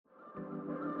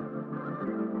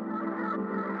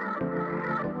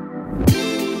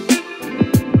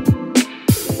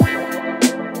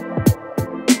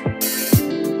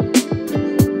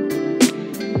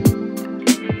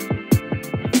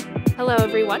Hello,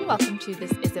 everyone. Welcome to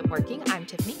This Isn't Working. I'm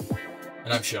Tiffany.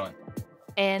 And I'm Sean.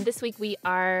 And this week we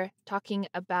are talking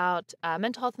about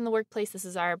mental health in the workplace. This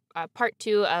is our part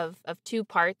two of two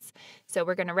parts. So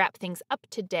we're going to wrap things up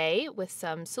today with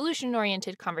some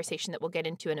solution-oriented conversation that we'll get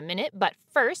into in a minute. But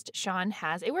first, Sean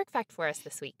has a work fact for us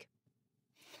this week.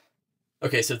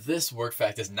 Okay, so this work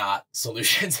fact is not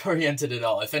solutions-oriented at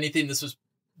all. If anything, this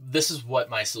is what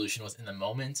my solution was in the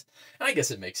moment. And I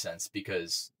guess it makes sense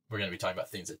because we're going to be talking about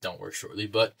things that don't work shortly.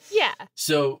 But yeah.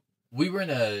 So we were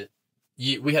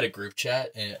we had a group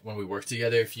chat when we worked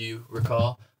together, if you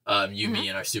recall, me,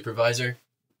 and our supervisor.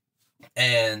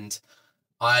 And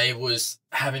I was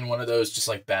having one of those just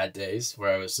like bad days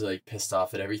where I was like pissed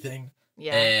off at everything.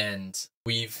 Yeah. And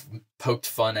we've poked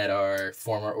fun at our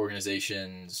former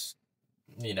organization's,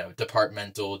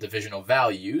 departmental divisional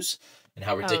values and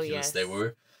how ridiculous they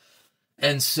were.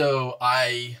 And so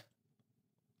I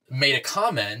made a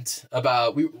comment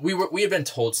about we had been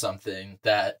told something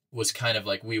that was kind of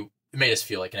like it made us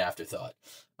feel like an afterthought.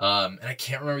 And I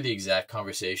can't remember the exact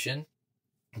conversation,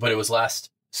 but it was last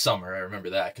summer. I remember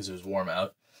that because it was warm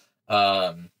out.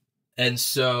 And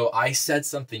so I said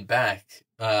something back,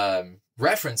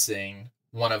 referencing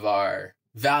one of our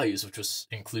values, which was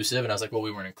inclusive. And I was like, well,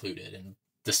 we weren't included and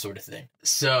this sort of thing.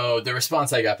 So the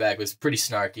response I got back was pretty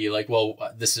snarky. Like, well,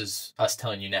 this is us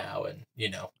telling you now and,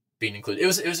 being included. It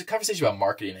was a conversation about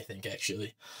marketing, I think,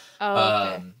 actually. Oh,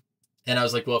 okay. And I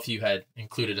was like, well, if you had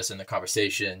included us in the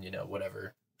conversation,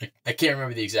 whatever. I can't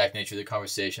remember the exact nature of the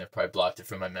conversation. I probably blocked it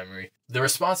from my memory. The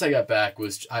response I got back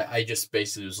was, I just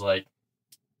basically was like,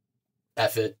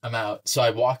 F it, I'm out. So I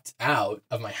walked out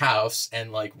of my house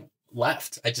and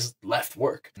left. I just left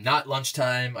work. Not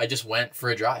lunchtime. I just went for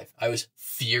a drive. I was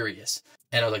furious.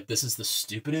 And I was like, this is the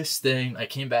stupidest thing. I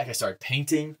came back. I started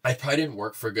painting. I probably didn't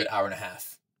work for a good hour and a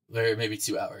half. Or maybe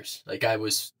 2 hours. I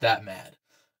was that mad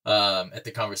at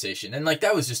the conversation. And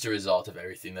that was just a result of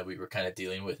everything that we were kind of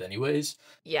dealing with anyways.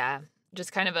 Yeah.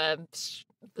 Just kind of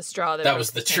the straw that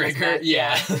was the trigger.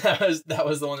 Yeah. that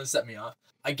was the one that set me off.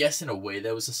 I guess in a way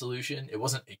that was a solution. It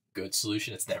wasn't a good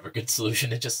solution. It's never a good solution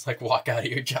to just walk out of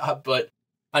your job. But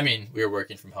I mean, we were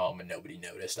working from home and nobody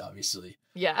noticed, obviously.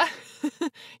 Yeah.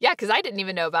 Yeah, because I didn't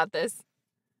even know about this.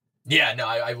 Yeah, no,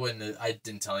 I wouldn't. I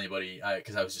didn't tell anybody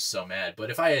because I was just so mad.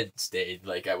 But if I had stayed,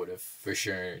 I would have for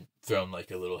sure thrown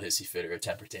a little hissy fit or a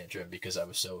temper tantrum because I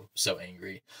was so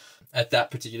angry at that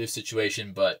particular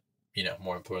situation. But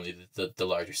more importantly, the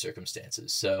larger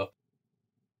circumstances. So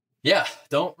yeah,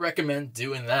 don't recommend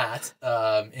doing that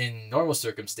in normal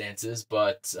circumstances.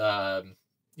 But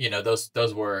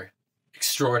those were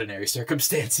extraordinary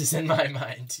circumstances in my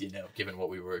mind. Given what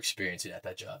we were experiencing at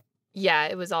that job. Yeah,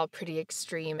 it was all pretty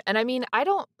extreme. And I mean,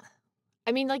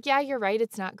 yeah, you're right.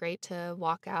 It's not great to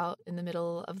walk out in the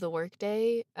middle of the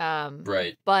workday.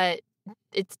 Right. But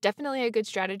it's definitely a good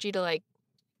strategy to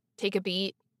take a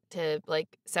beat, to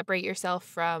separate yourself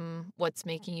from what's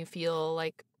making you feel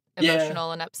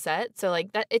emotional and upset. So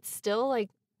that it's still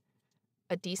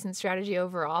a decent strategy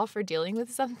overall for dealing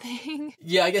with something.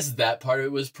 Yeah, I guess that part of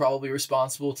it was probably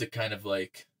responsible to kind of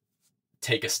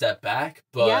take a step back.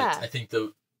 But yeah. I think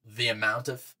the amount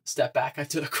of step back I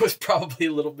took was probably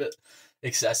a little bit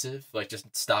excessive.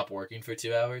 Just stop working for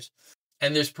 2 hours.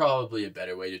 And there's probably a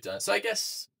better way to do it. So I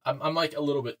guess I'm a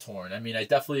little bit torn. I mean, I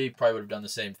definitely probably would have done the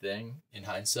same thing in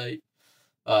hindsight.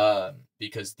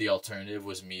 Because the alternative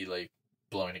was me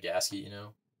blowing a gasket,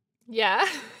 Yeah.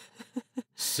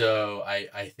 So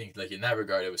I think in that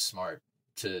regard it was smart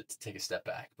to take a step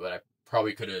back. But I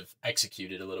probably could have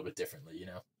executed a little bit differently,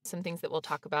 Some things that we'll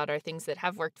talk about are things that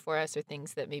have worked for us or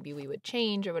things that maybe we would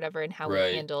change or whatever, and how we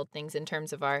handled things in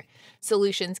terms of our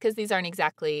solutions, because these aren't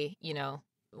exactly,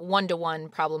 one-to-one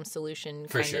problem solution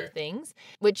kind of things,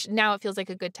 which now it feels like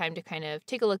a good time to kind of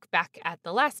take a look back at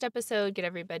the last episode, get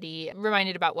everybody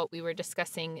reminded about what we were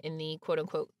discussing in the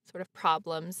quote-unquote sort of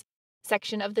problems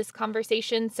section of this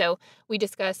conversation. So we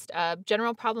discussed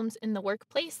general problems in the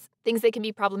workplace, things that can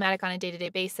be problematic on a day-to-day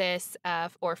basis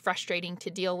or frustrating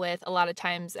to deal with. A lot of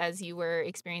times, as you were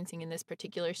experiencing in this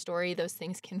particular story, those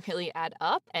things can really add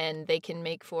up and they can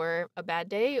make for a bad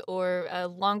day or a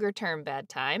longer-term bad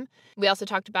time. We also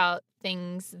talked about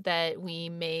things that we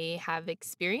may have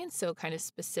experienced, so kind of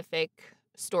specific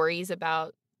stories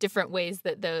about different ways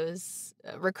that those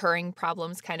recurring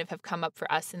problems kind of have come up for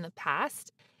us in the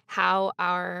past. How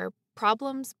our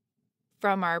problems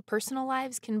from our personal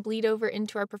lives can bleed over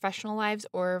into our professional lives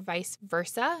or vice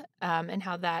versa, and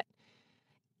how that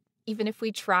even if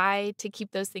we try to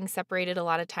keep those things separated, a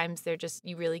lot of times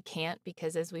you really can't,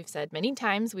 because as we've said many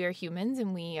times, we are humans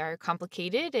and we are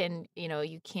complicated and,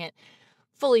 you can't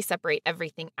fully separate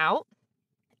everything out.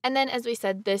 And then, as we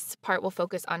said, this part will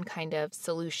focus on kind of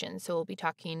solutions. So we'll be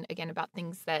talking again about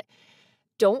things that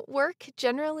don't work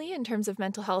generally in terms of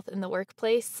mental health in the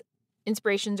workplace,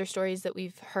 inspirations or stories that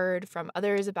we've heard from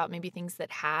others about maybe things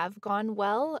that have gone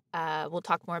well. We'll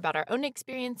talk more about our own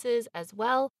experiences as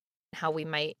well, how we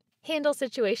might handle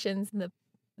situations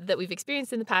that we've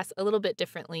experienced in the past a little bit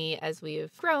differently as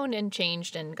we've grown and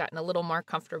changed and gotten a little more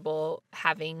comfortable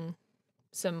having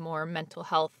some more mental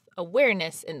health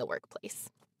awareness in the workplace.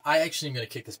 I actually am going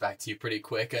to kick this back to you pretty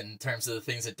quick in terms of the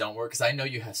things that don't work, because I know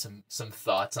you have some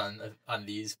thoughts on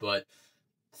these, but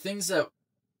things that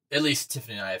at least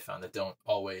Tiffany and I have found that don't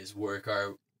always work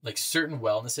are like certain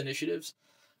wellness initiatives.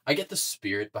 I get the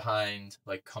spirit behind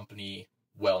like company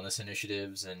wellness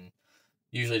initiatives, and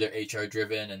usually they're HR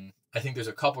driven, and I think there's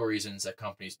a couple reasons that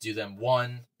companies do them.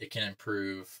 One, it can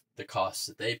improve the costs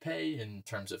that they pay in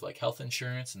terms of like health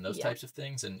insurance and those types of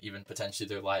things, and even potentially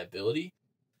their liability.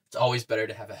 It's always better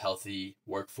to have a healthy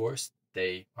workforce.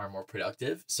 They are more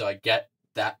productive. So I get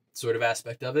that sort of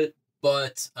aspect of it.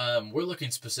 But we're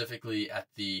looking specifically at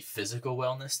the physical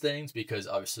wellness things, because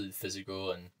obviously the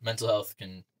physical and mental health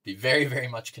can be very, very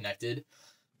much connected.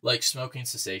 Like smoking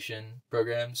cessation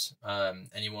programs.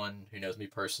 Anyone who knows me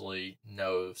personally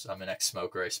knows I'm an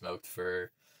ex-smoker. I smoked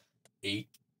for 8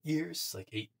 years, like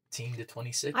 18 to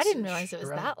 26. I didn't realize it was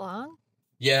that long.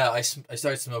 Yeah, I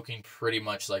started smoking pretty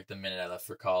much like the minute I left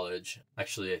for college.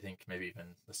 Actually, I think maybe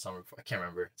even the summer before. I can't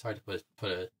remember. It's hard to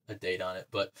put a date on it.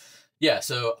 But yeah,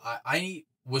 so I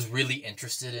was really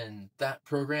interested in that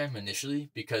program initially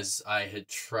because I had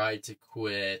tried to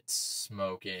quit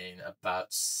smoking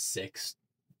about 6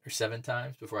 or 7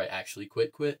 times before I actually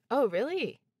quit. Oh,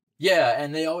 really? Yeah,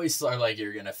 and they always are like,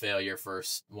 you're going to fail your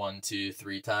first 1, 2,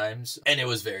 3 times. And it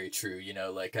was very true,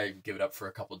 like I give it up for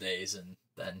a couple days and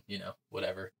then,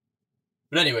 whatever.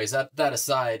 But anyways, that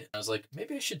aside, I was like,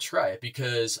 maybe I should try it,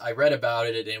 because I read about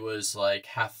it and it was like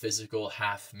half physical,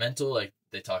 half mental. Like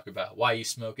they talk about why you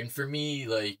smoke. And for me,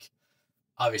 like,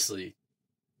 obviously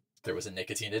there was a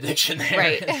nicotine addiction there.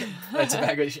 Right.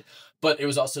 Tobacco addiction. But it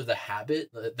was also the habit.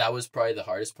 That was probably the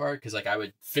hardest part, because like I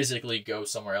would physically go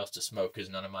somewhere else to smoke because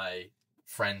none of my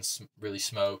friends really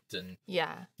smoked, and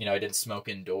I didn't smoke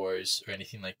indoors or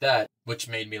anything like that, which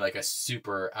made me like a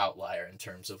super outlier in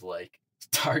terms of like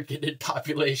targeted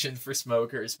population for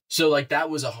smokers. So like that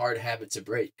was a hard habit to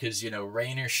break, because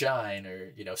rain or shine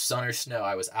or sun or snow,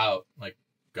 I was out like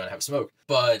gonna have a smoke.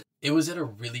 But it was at a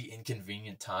really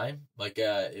inconvenient time. Like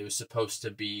it was supposed to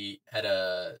be at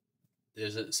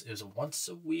it was a once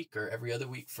a week or every other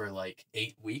week for like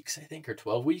 8 weeks, I think, or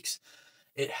 12 weeks.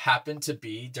 It happened to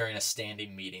be during a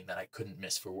standing meeting that I couldn't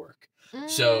miss for work.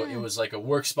 So it was like a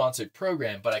work-sponsored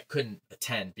program, but I couldn't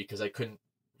attend because I couldn't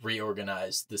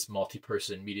reorganize this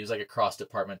multi-person meeting. It was like a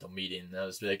cross-departmental meeting. And I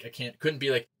was like, couldn't be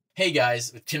like, hey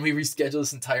guys, can we reschedule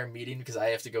this entire meeting because I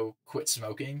have to go quit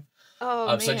smoking?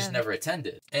 Oh, so I just never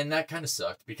attended. And that kind of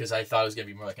sucked, because I thought it was going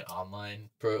to be more like an online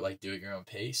like do at your own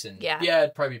pace. And yeah,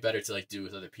 it'd probably be better to like do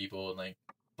with other people and like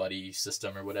buddy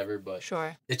system or whatever. But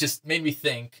sure, it just made me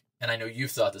think, and I know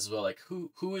you've thought this as well, like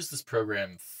who is this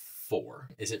program for?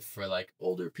 Is it for like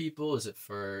older people? Is it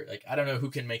for like, I don't know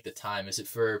who can make the time. Is it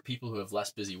for people who have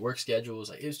less busy work schedules?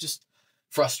 Like, it was just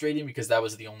frustrating because that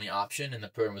was the only option, and the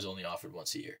program was only offered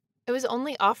once a year. It was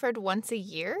only offered once a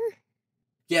year?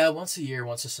 Yeah, once a year,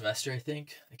 once a semester, I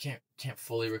think. I can't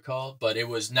fully recall, but it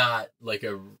was not like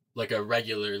a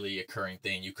regularly occurring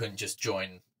thing. You couldn't just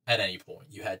join at any point.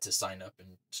 You had to sign up and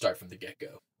start from the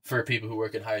get-go. For people who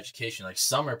work in higher education, like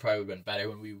summer probably would have been better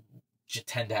when we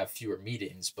tend to have fewer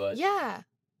meetings, but yeah,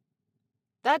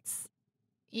 that's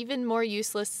even more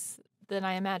useless than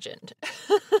I imagined.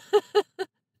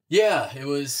 Yeah, it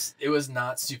was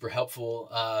not super helpful,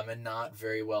 and not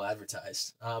very well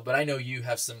advertised. But I know you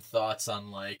have some thoughts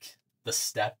on like the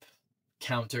step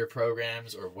counter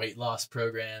programs or weight loss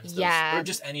programs, or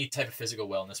just any type of physical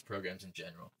wellness programs in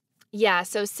general. Yeah,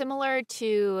 so similar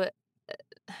to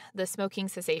the smoking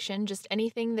cessation, just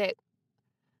anything that,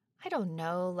 I don't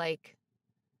know, like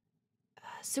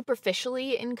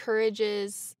superficially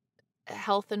encourages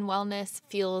health and wellness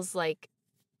feels like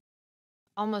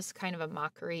almost kind of a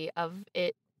mockery of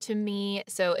it to me.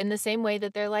 So in the same way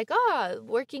that they're like,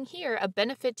 working here, a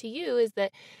benefit to you is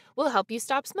that we'll help you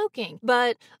stop smoking,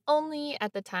 but only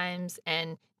at the times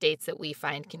and dates that we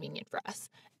find convenient for us.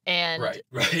 And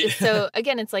right. So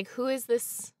again, it's like, who is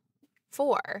this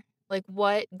for? Like,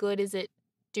 what good is it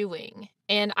doing?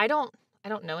 And I don't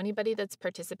know anybody that's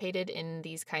participated in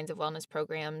these kinds of wellness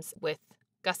programs with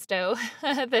gusto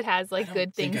that has like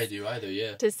good things I do either,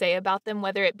 yeah, to say about them,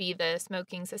 whether it be the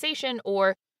smoking cessation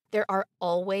or there are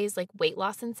always like weight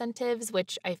loss incentives,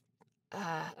 which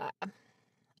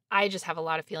I just have a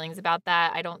lot of feelings about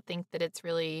that. I don't think that it's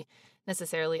really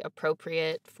necessarily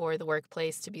appropriate for the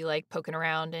workplace to be like poking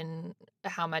around in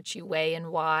how much you weigh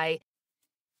and why.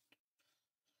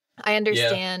 I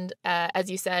understand, as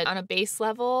you said, on a base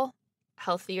level,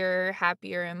 healthier,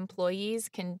 happier employees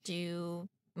can do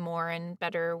more and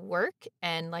better work.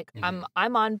 And like I'm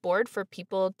on board for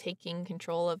people taking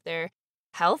control of their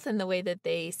health in the way that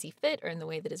they see fit or in the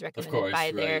way that is recommended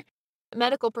by their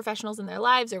medical professionals in their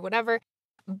lives or whatever.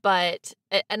 But,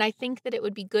 and I think that it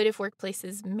would be good if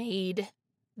workplaces made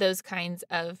those kinds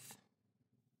of,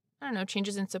 I don't know,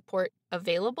 changes in support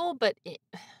available. But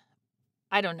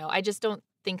I don't know. I just don't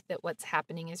think that what's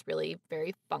happening is really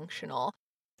very functional.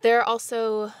 There are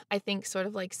also, I think, sort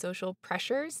of like social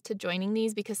pressures to joining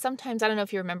these because sometimes, I don't know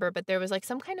if you remember, but there was like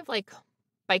some kind of like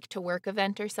bike to work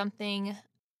event or something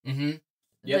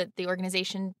that the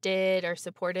organization did or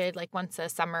supported like once a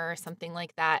summer or something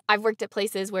like that. I've worked at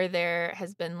places where there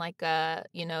has been like a,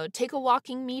 take a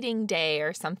walking meeting day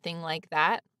or something like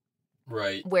that.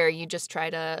 Right. Where you just try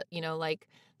to, like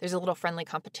there's a little friendly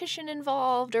competition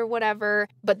involved or whatever.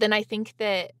 But then I think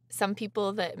that some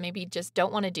people that maybe just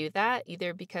don't want to do that,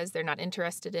 either because they're not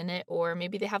interested in it or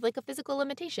maybe they have like a physical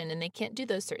limitation and they can't do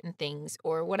those certain things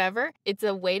or whatever. It's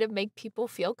a way to make people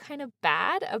feel kind of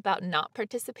bad about not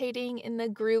participating in the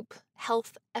group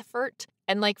health effort.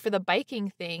 And like for the biking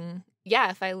thing,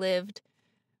 yeah, if I lived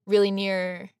really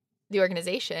near the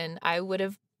organization, I would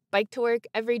have biked to work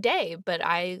every day, but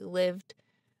I lived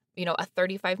a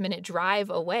 35-minute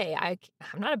drive away. I'm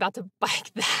not about to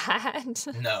bike that.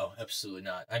 No, absolutely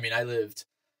not. I mean, I lived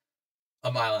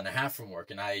a mile and a half from work,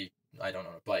 and I don't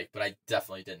own a bike, but I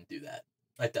definitely didn't do that.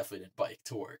 I definitely didn't bike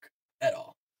to work at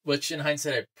all. Which, in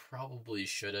hindsight, I probably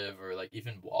should have, or like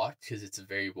even walked, because it's a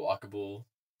very walkable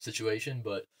situation.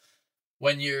 But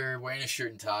when you're wearing a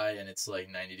shirt and tie and it's like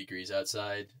 90 degrees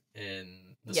outside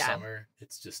in the summer,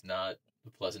 it's just not a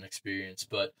pleasant experience.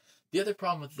 But the other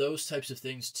problem with those types of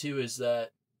things too is that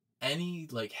any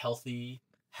like healthy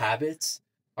habits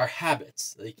are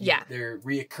habits. Like they're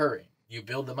reoccurring. You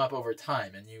build them up over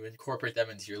time and you incorporate them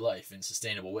into your life in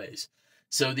sustainable ways.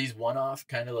 So these one-off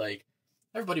kind of like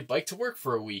everybody bike to work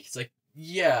for a week. It's like,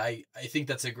 yeah, I think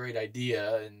that's a great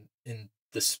idea and in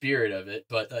the spirit of it,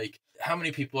 but like how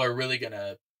many people are really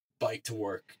gonna bike to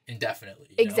work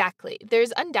indefinitely? Exactly.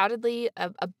 There's undoubtedly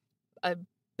a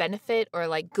benefit or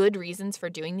like good reasons for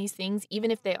doing these things,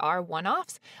 even if they are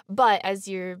one-offs. But as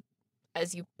you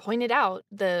pointed out,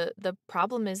 the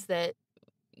problem is that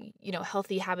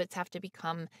healthy habits have to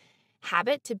become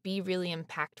habit to be really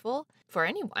impactful for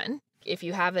anyone. If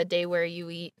you have a day where you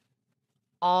eat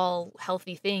all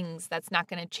healthy things, that's not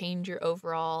going to change your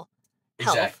overall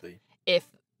health. Exactly. If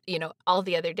all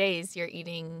the other days you're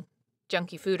eating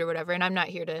junky food or whatever, and I'm not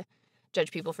here to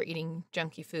judge people for eating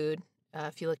junky food.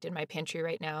 If you looked in my pantry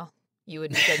right now, you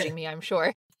would be judging me, I'm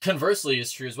sure. Conversely,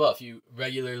 it's true as well. If you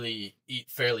regularly eat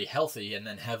fairly healthy and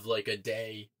then have like a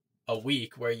day a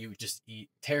week where you just eat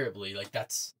terribly, like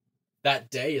that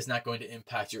day is not going to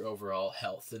impact your overall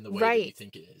health in the way that you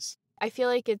think it is. I feel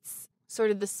like it's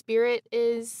sort of the spirit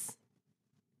is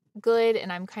good,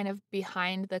 and I'm kind of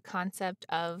behind the concept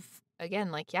of,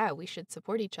 again, like, yeah, we should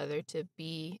support each other to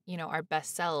be, our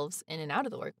best selves in and out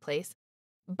of the workplace.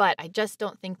 But I just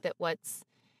don't think that what's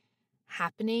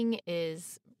happening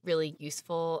is really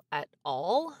useful at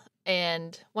all.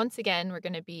 And once again, we're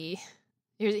going to be,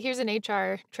 here's an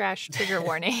HR trash trigger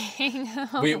warning.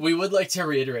 We would like to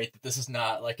reiterate that this is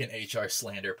not like an HR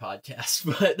slander podcast,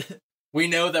 but we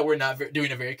know that we're not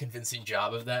doing a very convincing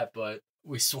job of that, but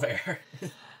we swear.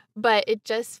 But it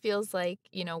just feels like,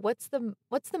 what's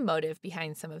the motive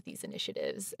behind some of these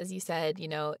initiatives? As you said,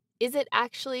 is it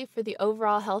actually for the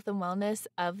overall health and wellness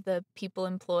of the people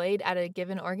employed at a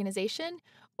given organization?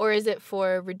 Or is it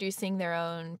for reducing their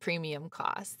own premium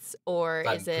costs? Or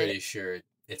I'm pretty sure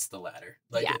it's the latter.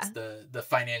 Like it's the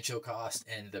financial cost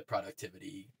and the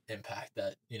productivity impact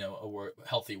that, a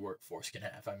healthy workforce can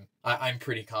have. I'm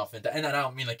pretty confident that, and I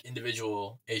don't mean like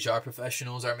individual HR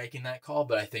professionals are making that call,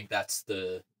 but I think that's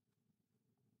the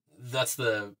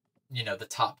the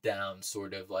top down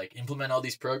sort of like implement all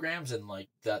these programs, and like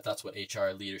that's what HR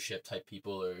leadership type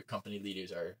people or company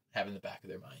leaders are having in the back of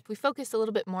their mind. We focused a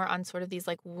little bit more on sort of these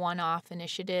like one-off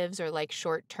initiatives or like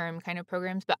short-term kind of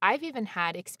programs, but I've even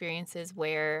had experiences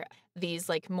where these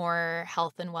like more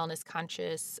health and wellness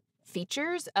conscious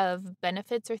features of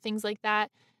benefits or things like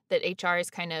that HR is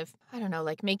kind of, I don't know,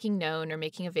 like making known or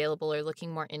making available or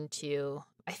looking more into.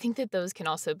 I think that those can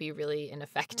also be really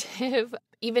ineffective,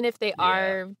 even if they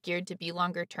are geared to be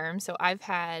longer term. So I've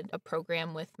had a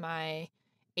program with my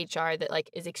HR that like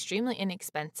is extremely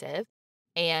inexpensive.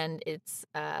 and it's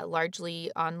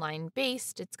largely online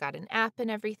based. It's got an app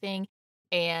and everything,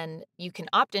 and you can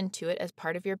opt into it as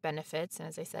part of your benefits. And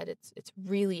as I said, it's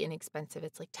really inexpensive.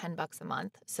 It's like $10 a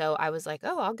month. So I was like,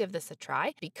 oh, I'll give this a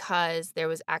try, because there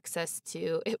was access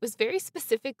to, it was very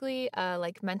specifically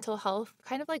like mental health,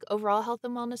 kind of like overall health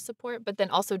and wellness support, but then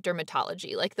also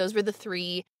dermatology. Like those were the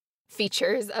three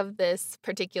features of this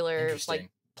particular like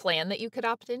plan that you could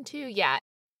opt into. Yeah.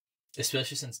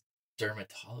 Especially since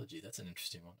dermatology, that's an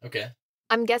interesting one. Okay.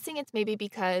 I'm guessing it's maybe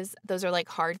because those are like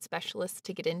hard specialists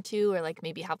to get into, or like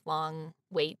maybe have long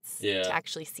waits to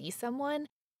actually see someone,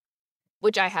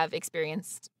 which I have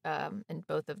experienced in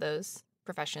both of those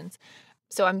professions.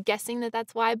 So I'm guessing that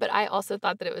that's why, but I also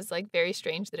thought that it was like very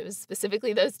strange that it was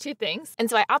specifically those two things. And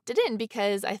so I opted in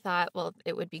because I thought, well,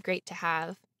 it would be great to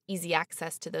have easy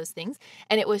access to those things.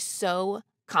 And it was so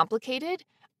complicated.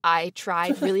 I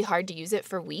tried really hard to use it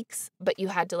for weeks, but you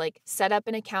had to like set up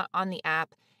an account on the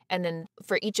app. And then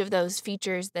for each of those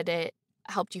features that it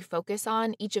helped you focus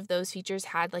on, each of those features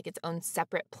had like its own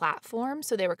separate platform.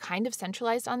 So they were kind of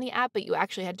centralized on the app, but you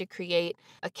actually had to create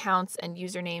accounts and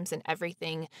usernames and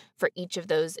everything for each of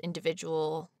those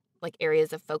individual like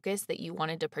areas of focus that you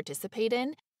wanted to participate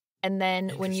in. And then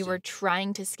when you were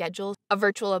trying to schedule a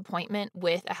virtual appointment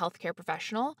with a healthcare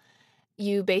professional,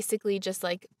 you basically just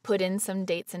like put in some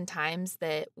dates and times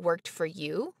that worked for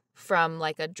you from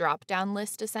like a drop down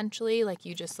list, essentially. Like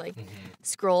you just like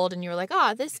scrolled and you were like,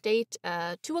 this date,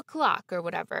 2:00 or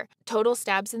whatever. Total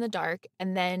stabs in the dark.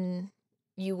 And then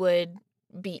you would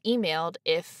be emailed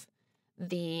if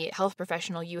the health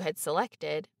professional you had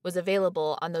selected was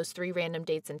available on those 3 random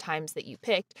dates and times that you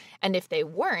picked. And if they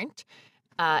weren't,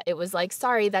 it was like,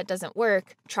 sorry, that doesn't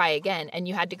work. Try again. And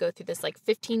you had to go through this like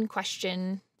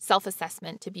 15-question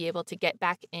self-assessment to be able to get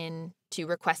back in to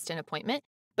request an appointment.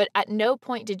 But at no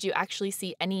point did you actually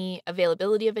see any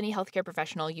availability of any healthcare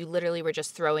professional. You literally were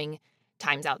just throwing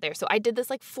times out there. So I did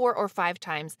this like 4 or 5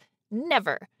 times.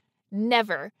 Never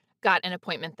got an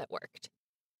appointment that worked.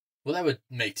 Well, that would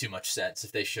make too much sense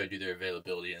if they showed you their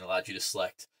availability and allowed you to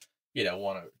select, 1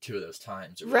 or 2 of those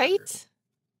times. Or right? Whatever.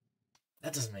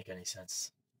 That doesn't make any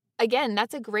sense. Again,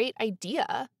 that's a great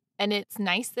idea. And it's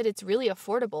nice that it's really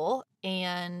affordable,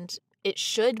 and it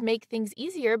should make things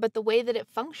easier, but the way that it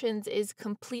functions is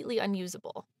completely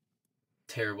unusable.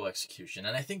 Terrible execution.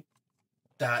 And I think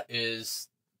that is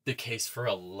the case for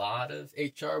a lot of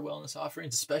HR wellness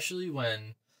offerings, especially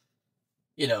when,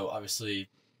 obviously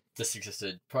this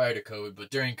existed prior to COVID,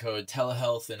 but during COVID,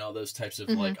 telehealth and all those types of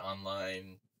like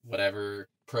online whatever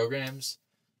programs,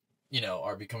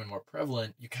 are becoming more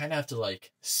prevalent. You kind of have to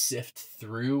like sift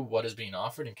through what is being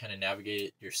offered and kind of navigate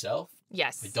it yourself.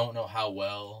 Yes. I don't know how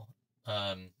well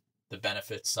the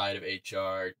benefits side of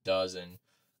HR does. And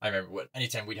I remember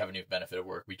anytime we'd have a new benefit at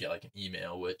work, we'd get like an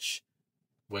email, which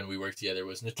when we worked together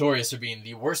was notorious for being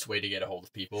the worst way to get a hold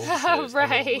of people. Because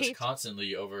everyone was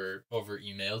constantly over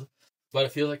emailed. But I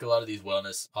feel like a lot of these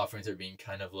wellness offerings are being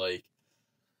kind of like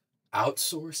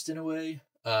outsourced in a way.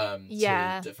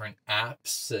 To different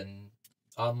apps and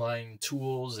online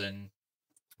tools, and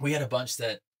we had a bunch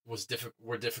that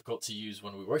were difficult to use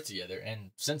when we worked together, and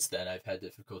since then I've had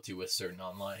difficulty with certain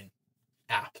online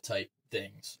app type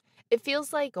things. It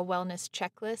feels like a wellness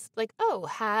checklist, like,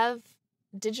 have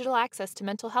digital access to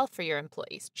mental health for your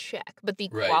employees, check, but the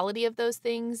quality of those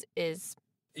things is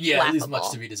laughable. It leaves much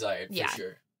to be desired, for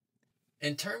sure.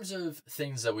 In terms of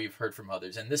things that we've heard from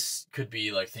others, and this could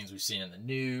be like things we've seen in the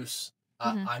news,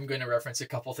 I'm going to reference a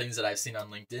couple things that I've seen on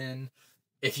LinkedIn.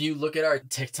 If you look at our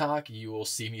TikTok, you will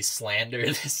see me slander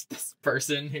this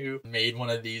person who made one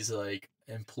of these like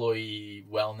employee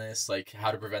wellness, like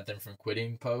how to prevent them from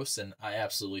quitting posts. And I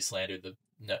absolutely slandered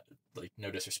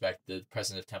no disrespect, the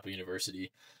president of Temple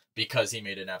University, because he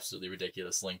made an absolutely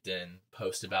ridiculous LinkedIn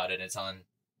post about it. It's on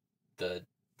the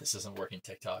This Isn't Working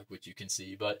TikTok, which you can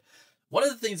see. But one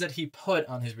of the things that he put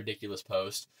on his ridiculous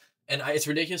post, and it's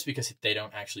ridiculous because they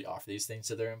don't actually offer these things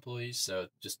to their employees. So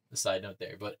just a side note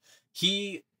there. But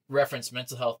he referenced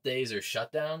mental health days or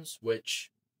shutdowns,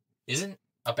 which isn't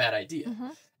a bad idea.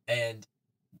 And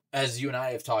as you and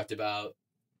I have talked about,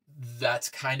 that's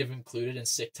kind of included in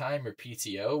sick time or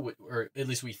PTO, or at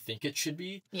least we think it should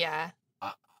be. Yeah.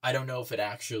 I don't know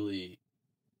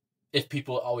if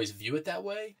people always view it that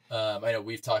way. I know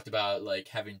we've talked about like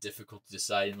having difficulty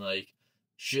deciding like,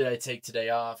 should I take today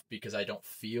off because I don't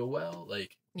feel well?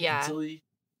 Like mentally,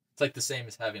 it's like the same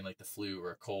as having like the flu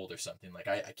or a cold or something. Like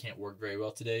I can't work very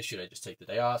well today. Should I just take the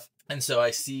day off? And so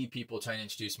I see people trying to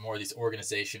introduce more of these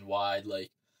organization-wide, like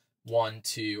 1,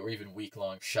 2, or even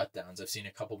week-long shutdowns. I've seen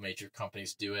a couple major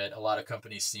companies do it. A lot of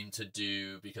companies seem to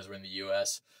do, because we're in the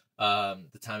U.S.,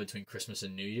 the time between Christmas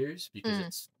and New Year's, because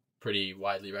it's pretty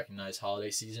widely recognized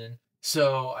holiday season.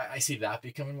 So I see that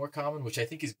becoming more common, which I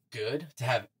think is good to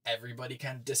have everybody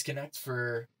kind of disconnect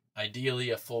for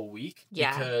ideally a full week.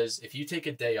 Yeah. Because if you take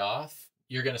a day off,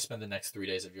 you're going to spend the next 3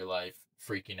 days of your life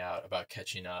freaking out about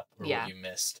catching up or what you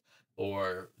missed,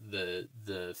 or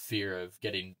the fear of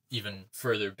getting even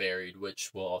further buried,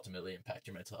 which will ultimately impact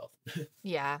your mental health.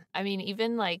 Yeah. I mean,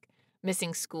 even like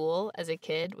missing school as a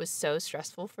kid was so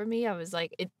stressful for me. I was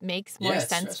like, it makes more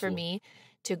sense for me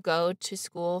to go to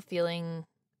school feeling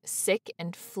sick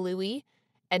and flu-y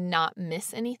and not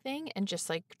miss anything and just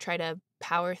like try to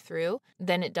power through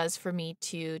than it does for me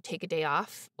to take a day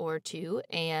off or two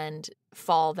and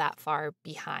fall that far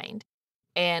behind.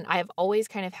 And I've always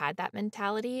kind of had that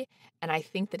mentality, and I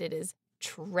think that it is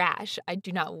trash. I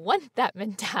do not want that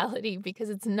mentality because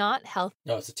it's not healthy.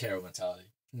 No, it's a terrible mentality.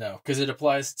 No, because it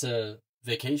applies to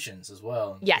vacations as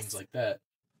well and things like that.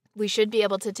 We should be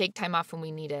able to take time off when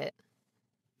we need it.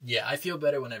 Yeah, I feel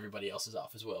better when everybody else is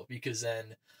off as well, because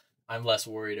then I'm less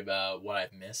worried about what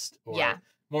I've missed, or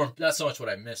more, not so much what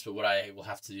I missed, but what I will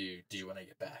have to do when I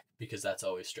get back, because that's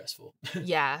always stressful.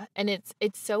 Yeah, and it's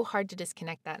so hard to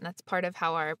disconnect that, and that's part of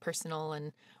how our personal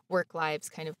and work lives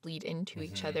kind of bleed into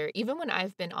each other. Even when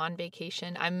I've been on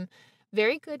vacation, I'm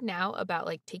very good now about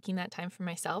like taking that time for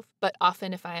myself, but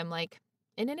often if I am like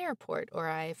in an airport or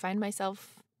I find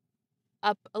myself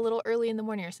up a little early in the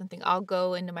morning or something, I'll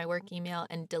go into my work email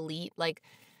and delete like,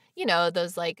 you know,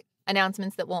 those like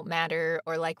announcements that won't matter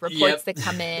or like reports that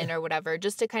come in or whatever,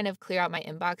 just to kind of clear out my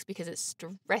inbox, because it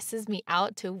stresses me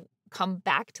out to come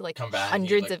back to like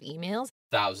hundreds of emails.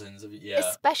 Thousands of,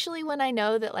 Especially when I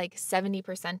know that like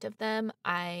 70% of them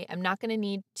I am not going to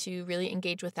need to really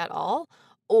engage with at all,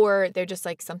 or they're just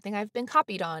like something I've been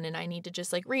copied on and I need to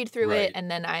just like read through it and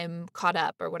then I'm caught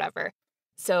up or whatever.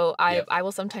 So I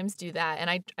will sometimes do that, and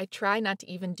I try not to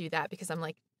even do that, because I'm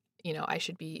like, you know, I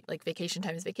should be like, vacation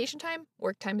time is vacation time,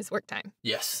 work time is work time.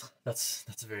 Yes, that's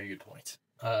a very good point.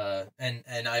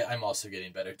 And I'm also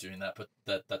getting better at doing that,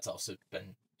 but that's also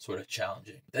been sort of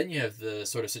challenging. Then you have the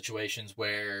sort of situations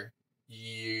where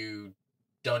you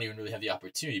don't even really have the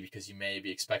opportunity, because you may be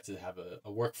expected to have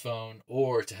a work phone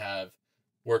or to have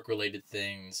work-related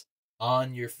things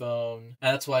on your phone.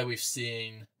 And that's why we've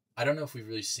seen, I don't know if we've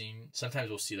really seen, sometimes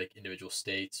we'll see like individual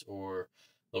states or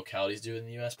localities do it in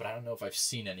the US, but I don't know if I've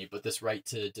seen any, but this right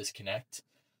to disconnect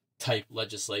type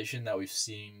legislation that we've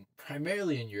seen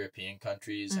primarily in European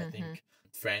countries. I think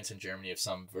France and Germany have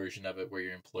some version of it where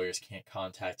your employers can't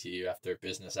contact you after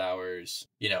business hours,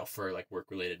 you know, for like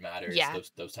work-related matters,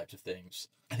 those types of things.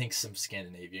 I think some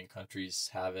Scandinavian countries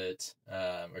have it,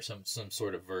 or some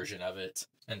sort of version of it,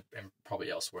 and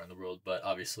probably elsewhere in the world, but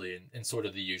obviously in sort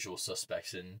of the usual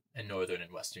suspects in Northern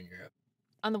and Western Europe.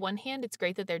 On the one hand, it's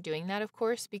great that they're doing that, of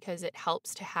course, because it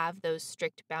helps to have those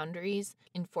strict boundaries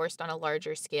enforced on a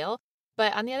larger scale.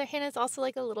 But on the other hand, it's also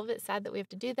like a little bit sad that we have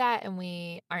to do that, and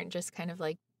we aren't just kind of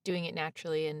like doing it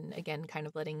naturally, and again, kind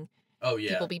of letting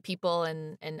people be people,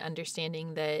 and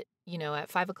understanding that, you know, at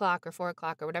 5 o'clock or 4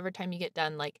 o'clock or whatever time you get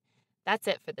done, like that's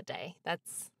it for the day.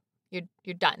 That's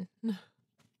you're done.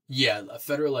 Yeah,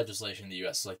 federal legislation in the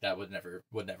U.S. like that would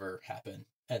never happen,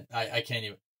 and I can't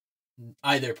even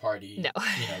either party,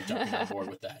 jumping on board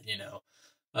with that,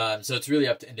 so it's really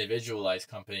up to individualized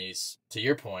companies, to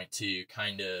your point, to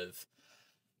kind of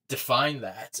define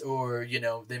that, or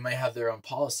they might have their own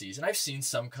policies. And I've seen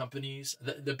some companies,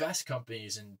 the best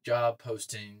companies and job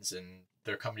postings and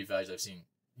their company values I've seen,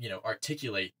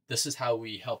 articulate, this is how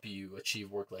we help you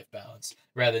achieve work-life balance,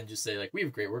 rather than just say like, we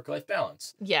have great work-life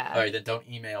balance. Yeah. All right, then don't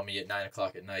email me at 9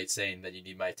 o'clock at night saying that you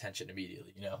need my attention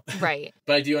immediately, Right.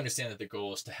 But I do understand that the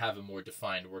goal is to have a more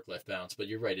defined work-life balance. But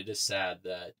you're right, it is sad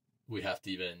that we have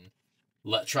to even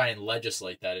try and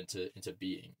legislate that into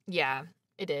being. Yeah,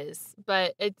 it is.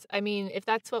 But if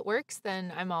that's what works,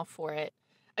 then I'm all for it.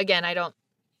 Again, I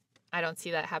don't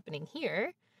see that happening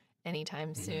here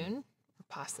anytime soon, or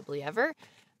possibly ever.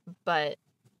 But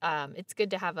it's good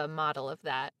to have a model of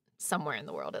that somewhere in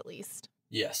the world, at least.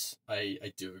 Yes,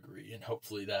 I do agree. And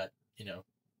hopefully that,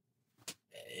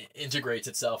 integrates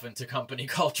itself into company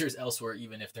cultures elsewhere,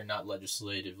 even if they're not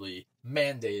legislatively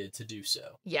mandated to do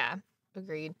so. Yeah,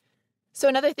 agreed. So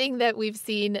another thing that we've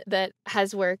seen that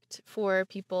has worked for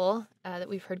people that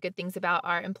we've heard good things about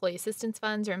are employee assistance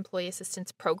funds or employee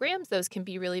assistance programs. Those can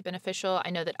be really beneficial. I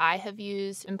know that I have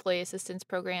used employee assistance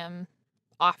program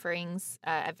offerings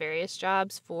at various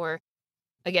jobs for,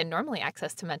 again, normally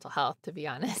access to mental health, to be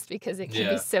honest, because it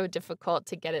can be so difficult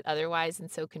to get it otherwise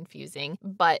and so confusing.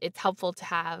 But it's helpful to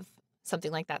have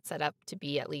something like that set up to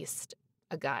be at least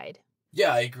a guide.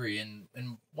 Yeah, I agree. And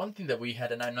one thing that we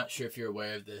had, and I'm not sure if you're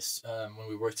aware of this, when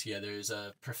we worked together, is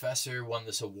a professor won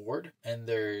this award, and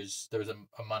there was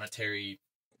a monetary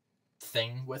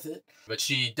thing with it, but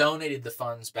she donated the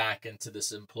funds back into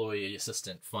this employee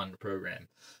assistant fund program,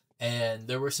 and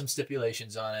there were some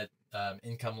stipulations on it.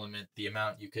 Income limit, the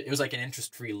amount you could, it was like an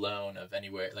interest-free loan of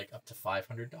anywhere like up to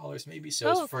 $500 maybe. So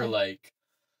it's for like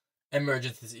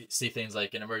emergency things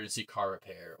like an emergency car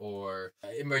repair or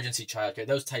emergency childcare,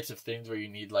 those types of things where you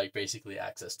need like basically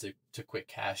access to quick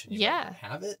cash and you might not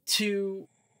have it. Two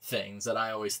things that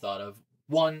I always thought of.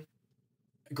 One,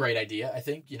 great idea, I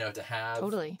think, to have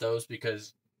those,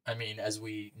 because I mean, as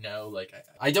we know, like,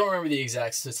 I don't remember the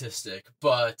exact statistic,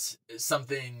 but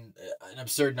an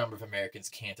absurd number of Americans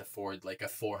can't afford like a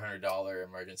 $400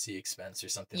 emergency expense or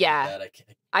something like that.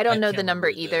 I don't know the number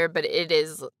either, but it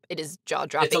is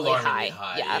jaw-droppingly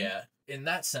high. Yeah. In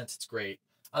that sense, it's great.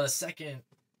 On the second,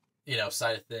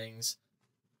 side of things,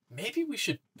 maybe we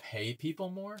should pay people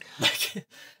more. Like,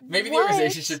 maybe the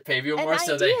organization should pay people more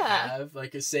so they have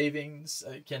like a savings,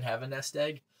 can have a nest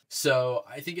egg. So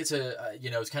I think it's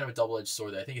it's kind of a double-edged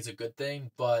sword. I think it's a good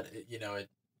thing, but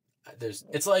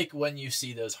it's like when you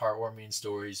see those heartwarming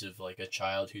stories of like a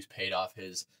child who's paid off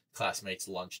his classmates'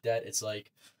 lunch debt. It's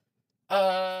like,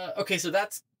 okay, so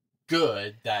that's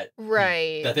good that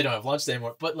that they don't have lunch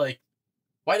anymore, but like,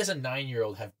 why does a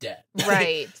 9-year-old have debt?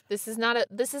 Right. This is not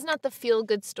the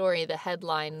feel-good story the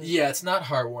headline it's not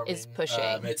heartwarming. Is pushing.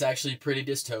 It's actually pretty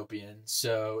dystopian.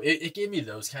 So it gave me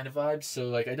those kind of vibes. So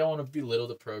like, I don't want to belittle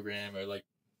the program or like,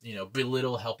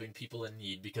 belittle helping people in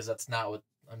need, because that's not what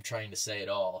I'm trying to say at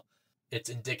all. It's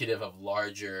indicative of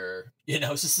larger,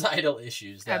 societal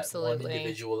issues that one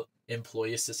individual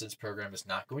employee assistance program is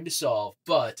not going to solve,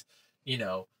 but,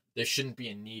 there shouldn't be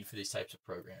a need for these types of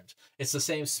programs. It's the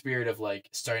same spirit of like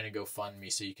starting to GoFundMe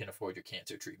so you can afford your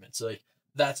cancer treatment. So like,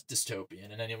 that's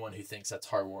dystopian, and anyone who thinks that's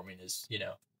heartwarming is,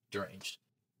 deranged.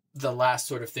 The last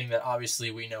sort of thing that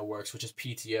obviously we know works, which is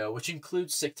PTO, which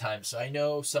includes sick time. So I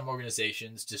know some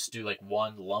organizations just do like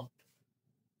one lump,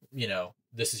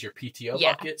 this is your PTO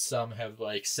bucket. Some have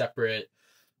like separate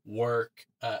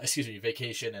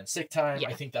vacation and sick time.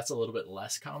 I think that's a little bit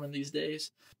less common these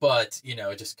days, but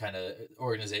just kind of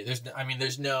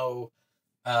there's no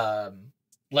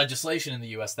legislation in the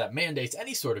US that mandates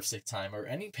any sort of sick time or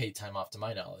any paid time off, to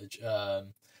my knowledge.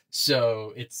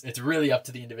 So it's really up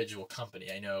to the individual company.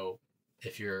 I know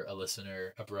if you're a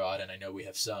listener abroad, and I know we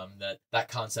have some, that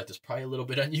concept is probably a little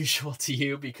bit unusual to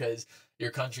you because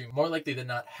your country more likely than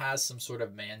not has some sort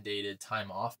of mandated time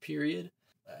off period.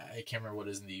 I can't remember what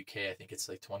it is in the UK. I think it's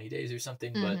like 20 days or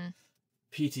something, but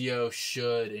PTO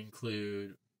should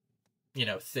include,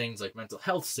 things like mental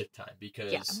health sick time,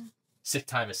 because sick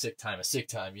time is sick time is sick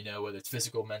time, whether it's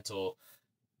physical, mental,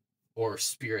 or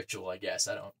spiritual, I guess.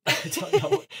 I don't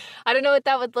know. I don't know what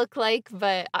that would look like,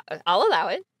 but I'll allow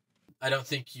it. I don't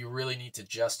think you really need to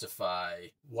justify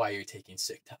why you're taking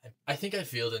sick time. I think I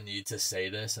feel the need to say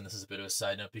this, and this is a bit of a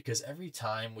side note, because every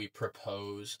time we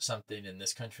propose something in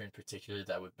this country in particular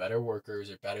that would better workers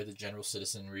or better the general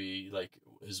citizenry, like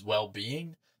his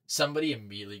well-being, somebody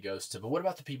immediately goes to, but what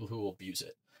about the people who will abuse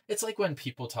it? It's like when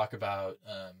people talk about,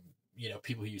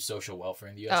 people who use social welfare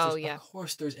in the U.S. Of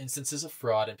course, there's instances of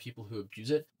fraud and people who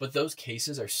abuse it, but those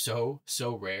cases are so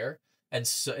rare. And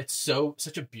so it's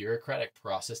such a bureaucratic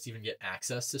process to even get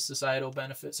access to societal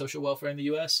benefit, social welfare in the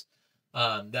U.S.,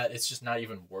 that it's just not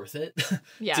even worth it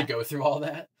to go through all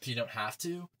that if you don't have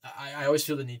to. I always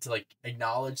feel the need to like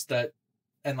acknowledge that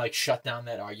and like shut down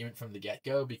that argument from the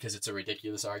get-go, because it's a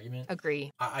ridiculous argument.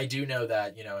 Agree. I do know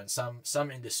that, in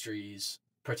some industries,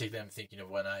 particularly I'm thinking of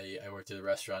when I worked at a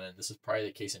restaurant, and this is probably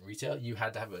the case in retail, you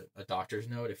had to have a doctor's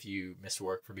note if you missed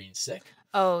work for being sick.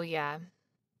 Oh, yeah.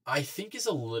 I think is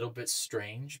a little bit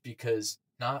strange, because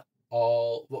not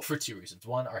all, for two reasons.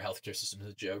 One, our healthcare system is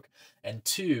a joke. And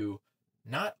two,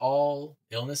 not all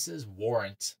illnesses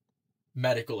warrant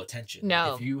medical attention.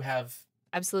 No. Like if you have...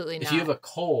 Absolutely not. If you have a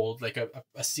cold, like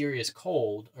a serious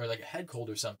cold, or like a head cold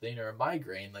or something, or a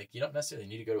migraine, like you don't necessarily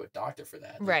need to go to a doctor for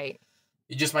that. Right.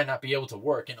 You just might not be able to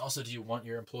work. And also, do you want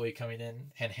your employee coming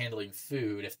in and handling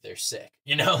food if they're sick?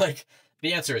 Like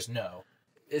the answer is no.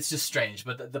 It's just strange.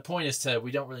 But the point is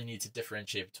we don't really need to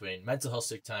differentiate between mental health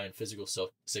sick time and physical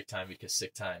sick time, because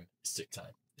sick time is sick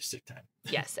time. It's sick time.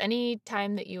 Yes. Any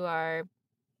time that you are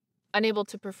unable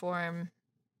to perform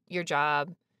your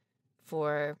job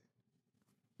for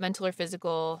mental or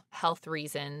physical health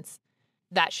reasons,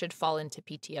 that should fall into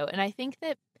PTO. And I think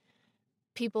that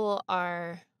people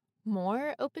are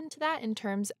more open to that in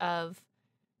terms of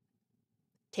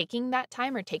taking that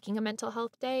time or taking a mental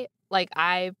health day. Like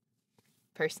I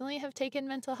personally have taken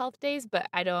mental health days, but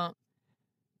I don't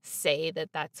say that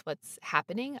that's what's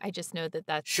happening. I just know that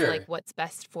that's like Sure. what's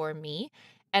best for me.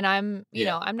 And I'm,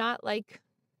 Yeah. I'm not like,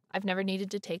 I've never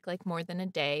needed to take like more than a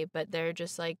day, but there are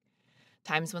just like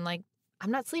times when like I'm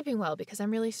not sleeping well because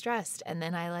I'm really stressed and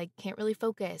then I like can't really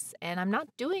focus and I'm not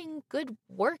doing good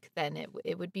work then.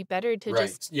 It would be better to Right.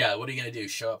 just Yeah. What are you going to do?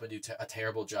 Show up and do a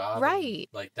terrible job? And right.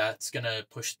 like, that's going to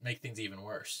make things even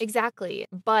worse. Exactly.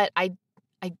 But I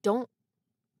don't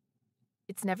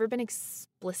it's never been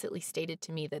explicitly stated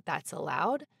to me that that's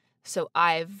allowed. So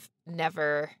I've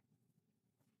never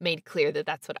made clear that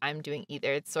that's what I'm doing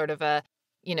either. It's sort of a,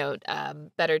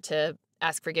 better to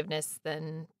ask forgiveness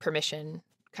than permission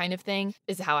kind of thing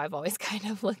is how I've always kind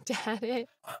of looked at it.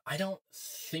 I don't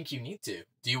think you need to.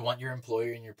 Do you want your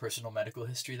employer in your personal medical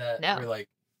history that No. we're like,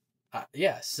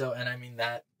 yeah. So, and I mean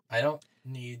that I don't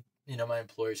need, my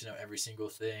employer to know every single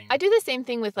thing. I do the same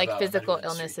thing with like about physical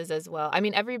medical industry. illnesses as well. I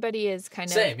mean, everybody is kind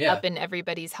of Same, yeah. up in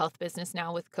everybody's health business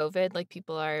now with COVID. Like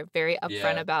people are very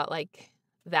upfront Yeah. about like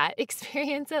that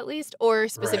experience at least, or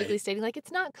specifically Right. stating like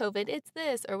it's not COVID, it's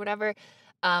this or whatever.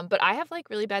 But I have like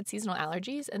really bad seasonal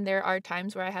allergies, and there are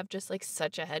times where I have just like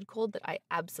such a head cold that I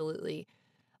absolutely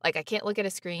like I can't look at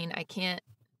a screen, I can't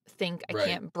think, I Right.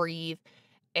 can't breathe.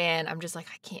 And I'm just like,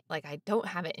 I can't, like, I don't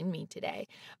have it in me today.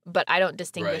 But I don't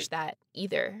distinguish Right. that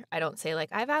either. I don't say, like,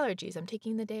 I have allergies. I'm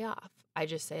taking the day off. I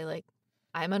just say, like,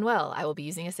 I'm unwell. I will be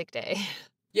using a sick day.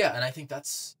 Yeah. And I think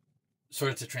that's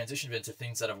sort of to transition into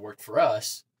things that have worked for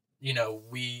us.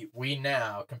 We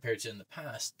now, compared to in the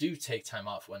past, do take time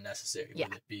off when necessary. Yeah.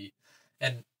 Whether it be,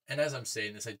 and as I'm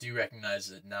saying this, I do recognize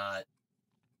that not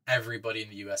everybody in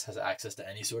the U.S. has access to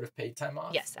any sort of paid time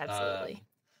off. Yes, absolutely.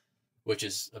 Which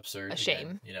is absurd. A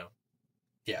shame. Again,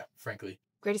 yeah, frankly.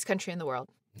 Greatest country in the world.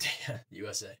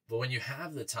 USA. But when you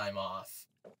have the time off,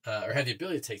 or have the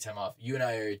ability to take time off, you and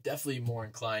I are definitely more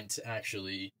inclined to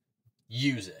actually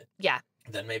use it. Yeah.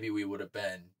 Than maybe we would have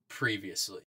been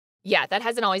previously. Yeah, that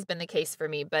hasn't always been the case for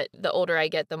me, but the older I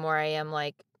get, the more I am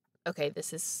like, okay,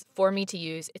 this is for me to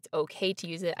use. It's okay to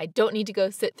use it. I don't need to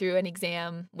go sit through an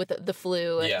exam with the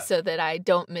flu so that I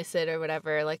don't miss it or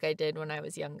whatever, like I did when I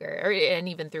was younger, and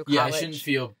even through college. Yeah, I shouldn't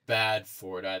feel bad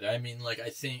for it either. I mean, like, I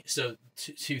think, so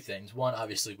two things. One,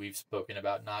 obviously, we've spoken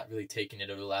about not really taking it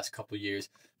over the last couple of years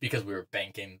because we were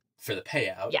banking for the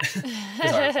payout. Yeah.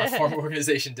 Because our former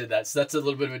organization did that. So that's a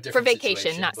little bit of a different situation. For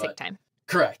vacation, situation, not sick time.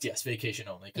 Correct. Yes, vacation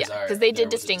only. Because they did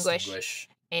distinguish,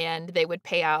 and they would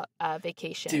pay out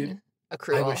vacation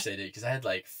accrual. I wish they did, because I had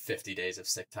like 50 days of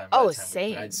sick time.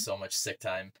 Same. I had so much sick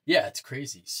time. Yeah, it's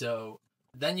crazy. So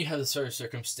then you have the sort of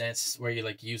circumstance where you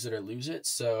like use it or lose it.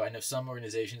 So I know some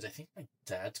organizations, I think my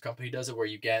dad's company does it, where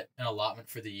you get an allotment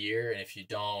for the year, and if you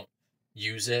don't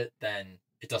use it, then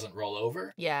it doesn't roll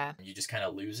over. Yeah. You just kind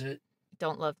of lose it.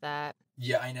 Don't love that.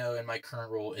 Yeah, I know. In my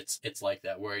current role, it's like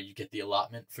that, where you get the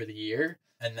allotment for the year,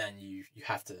 and then you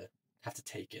have to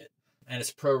take it, and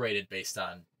it's prorated based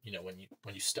on when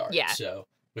you start. Yeah. So,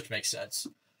 which makes sense.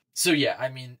 So yeah, I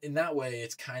mean, in that way,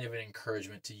 it's kind of an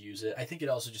encouragement to use it. I think it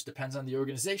also just depends on the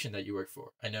organization that you work for.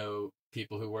 I know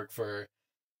people who work for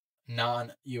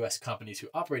non-U.S. companies who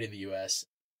operate in the U.S.,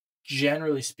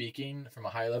 generally speaking, from a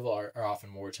high level, are often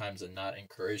more times than not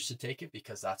encouraged to take it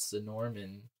because that's the norm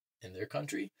in their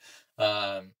country.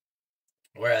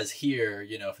 Whereas here,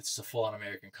 if it's a full-on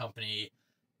American company,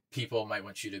 people might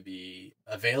want you to be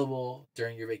available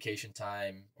during your vacation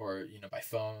time, or by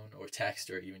phone or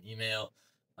text or even email,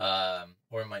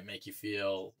 or it might make you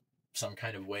feel some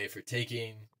kind of way for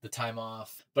taking the time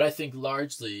off. But I think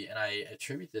largely, and I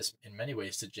attribute this in many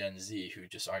ways to Gen Z, who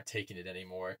just aren't taking it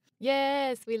anymore.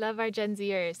 Yes, we love our Gen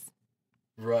Zers.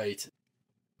 Right.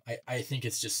 I think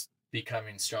it's just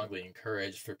becoming strongly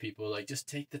encouraged for people, like, just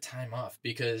take the time off,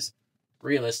 because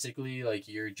realistically, like,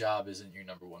 your job isn't your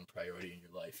number one priority in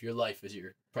your life. Your life is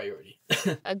your priority.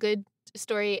 A good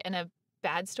story and a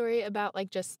bad story about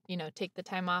like just, take the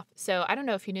time off. So I don't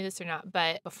know if you knew this or not,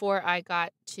 but before I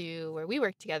got to where we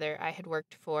worked together, I had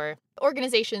worked for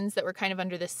organizations that were kind of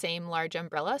under the same large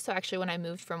umbrella. So actually when I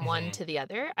moved from one to the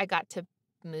other, I got to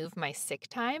move my sick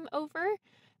time over.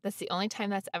 That's the only time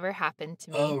that's ever happened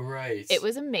to me. Oh, right. It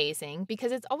was amazing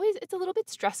because it's a little bit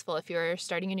stressful if you're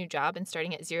starting a new job and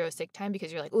starting at 0 sick time,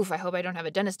 because you're like, oof, I hope I don't have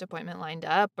a dentist appointment lined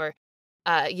up, or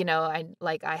I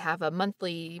have a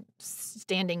monthly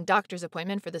standing doctor's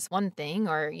appointment for this one thing,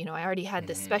 or, I already had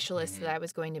this specialist that I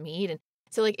was going to meet. And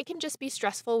so like, it can just be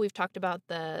stressful. We've talked about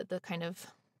the kind of,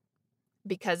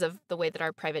 because of the way that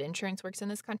our private insurance works in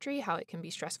this country, how it can be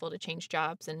stressful to change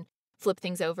jobs and flip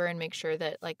things over and make sure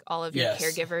that like all of your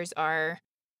caregivers are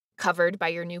covered by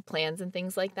your new plans and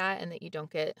things like that, and that you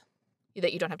don't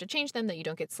have to change them, that you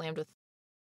don't get slammed with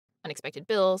unexpected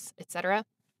bills, etc.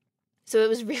 So it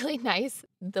was really nice.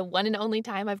 The one and only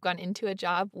time I've gone into a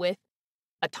job with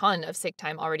a ton of sick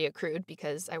time already accrued,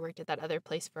 because I worked at that other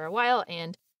place for a while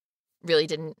and really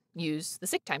didn't use the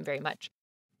sick time very much.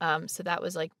 So that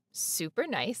was like super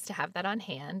nice to have that on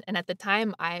hand. And at the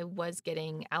time I was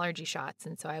getting allergy shots.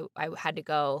 And so I had to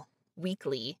go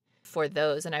weekly for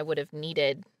those, and I would have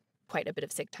needed quite a bit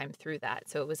of sick time through that.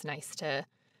 So it was nice to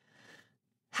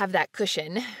have that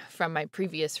cushion from my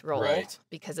previous role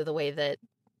because of the way that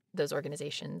those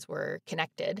organizations were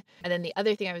connected. And then the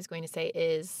other thing I was going to say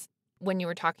is, when you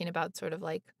were talking about sort of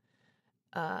like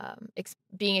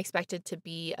being expected to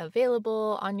be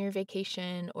available on your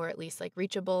vacation, or at least like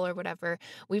reachable or whatever,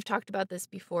 we've talked about this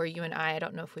before, you and I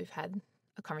don't know if we've had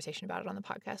a conversation about it on the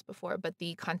podcast before, but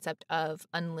the concept of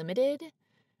unlimited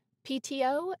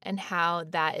PTO and how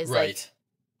that is like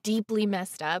deeply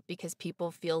messed up because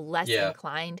people feel less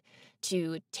inclined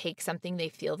to take something they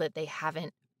feel that they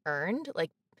haven't earned.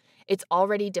 Like, it's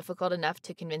already difficult enough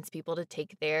to convince people to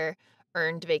take their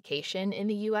earned vacation in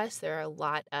the US. There's a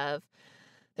lot of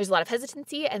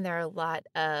hesitancy, and there are a lot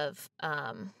of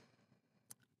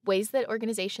ways that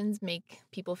organizations make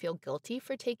people feel guilty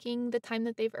for taking the time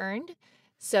that they've earned.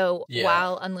 So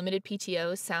while unlimited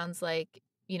PTO sounds like,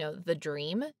 the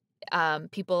dream,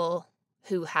 people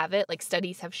who have it, like,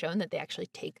 studies have shown that they actually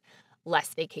take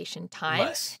less vacation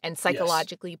time. And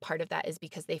psychologically, part of that is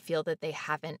because they feel that they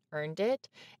haven't earned it,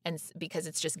 and because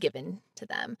it's just given to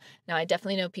them. Now, I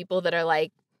definitely know people that are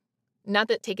like, not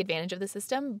that take advantage of the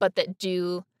system, but that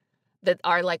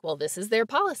are like, well, this is their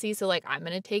policy, so like, I'm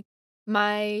going to take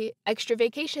my extra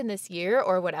vacation this year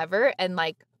or whatever, and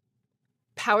like,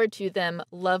 power to them,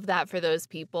 love that for those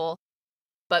people.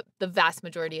 But the vast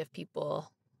majority of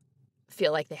people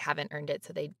feel like they haven't earned it,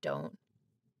 so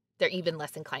they're even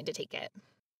less inclined to take it.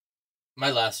 My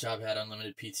last job had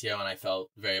unlimited PTO, and I felt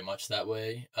very much that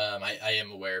way. I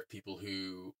am aware of people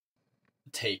who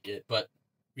take it, but,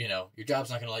 your job's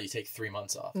not going to let you take 3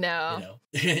 months off. No.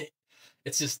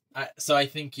 It's just, so I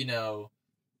think,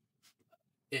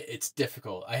 it's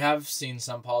difficult. I have seen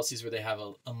some policies where they have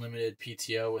a unlimited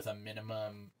PTO with a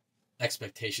minimum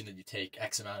expectation that you take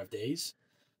X amount of days,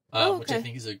 which I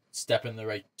think is a step in the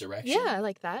right direction. Yeah, I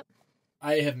like that.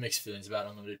 I have mixed feelings about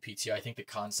unlimited PTO. I think the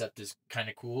concept is kind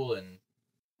of cool, and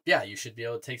yeah, you should be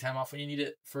able to take time off when you need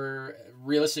it for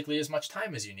realistically as much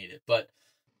time as you need it. But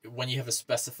when you have a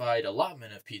specified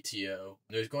allotment of PTO,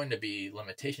 there's going to be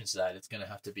limitations to that. It's going to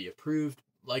have to be approved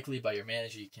likely by your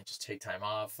manager. You can't just take time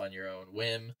off on your own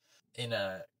whim. In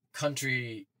a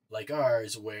country like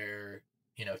ours where,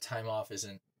 time off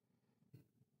isn't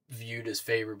viewed as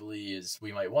favorably as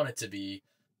we might want it to be,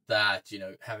 that,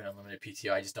 having unlimited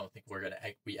PTO, I just don't think we're going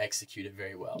to be executed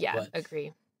very well. Yeah, but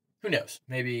agree. Who knows?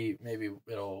 Maybe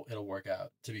it'll work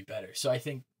out to be better. So I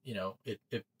think,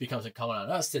 it becomes incumbent on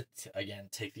us to again,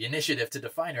 take the initiative to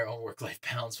define our own work-life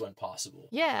balance when possible.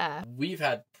 Yeah. We've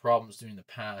had problems doing the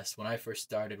past. When I first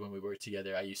started, when we worked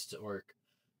together, I used to work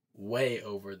way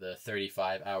over the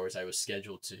 35 hours I was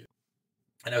scheduled to.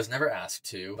 And I was never asked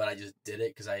to, but I just did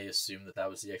it because I assumed that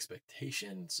was the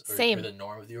expectations or the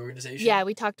norm of the organization. Yeah,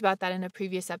 we talked about that in a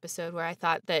previous episode where I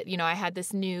thought that, I had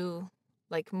this new,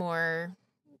 like, more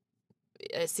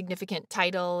significant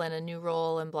title and a new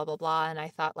role and blah, blah, blah. And I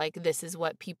thought, like, this is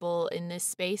what people in this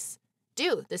space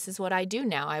do. This is what I do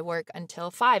now. I work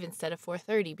until 5 instead of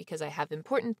 4:30 because I have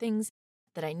important things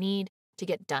that I need to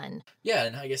get done. Yeah,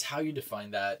 and I guess how you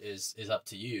define that is up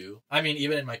to you. I mean,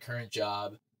 even in my current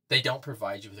job, they don't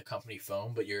provide you with a company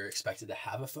phone, but you're expected to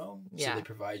have a phone. Yeah. So they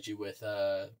provide you with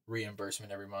a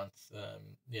reimbursement every month.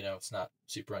 It's not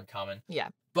super uncommon. Yeah.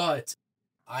 But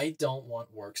I don't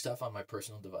want work stuff on my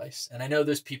personal device. And I know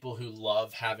there's people who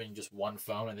love having just one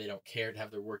phone and they don't care to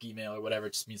have their work email or whatever.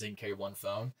 It just means they can carry one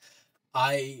phone.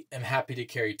 I am happy to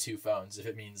carry 2 phones if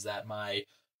it means that my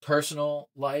personal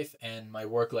life and my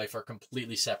work life are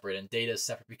completely separate and data is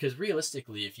separate. Because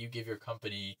realistically, if you give your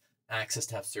company access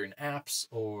to have certain apps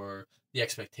or the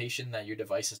expectation that your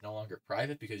device is no longer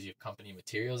private because you have company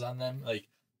materials on them, like,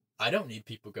 I don't need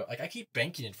people I keep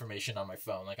banking information on my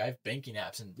phone. Like, I have banking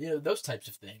apps and, those types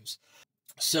of things.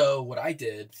 So what I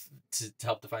did to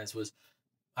help define this was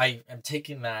I am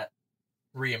taking that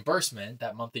reimbursement,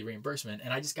 that monthly reimbursement,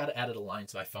 and I just got to add it a line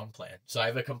to my phone plan. So I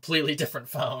have a completely different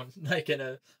phone. I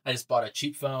just bought a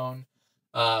cheap phone,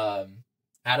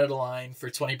 added a line for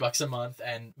 $20 a month,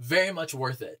 and very much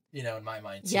worth it, in my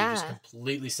mind, to just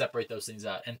completely separate those things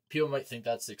out. And people might think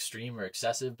that's extreme or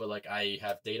excessive, but like, I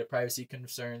have data privacy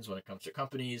concerns when it comes to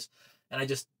companies, and I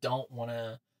just don't want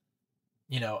to,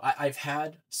 I've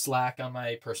had Slack on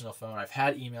my personal phone, I've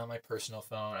had email on my personal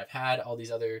phone, I've had all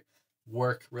these other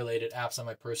work related apps on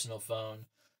my personal phone,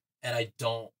 and I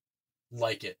don't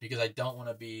like it, because I don't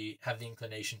want to have the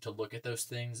inclination to look at those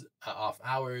things off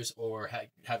hours, or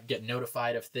get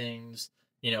notified of things,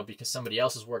 because somebody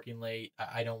else is working late.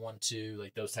 I don't want to,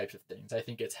 like, those types of things. I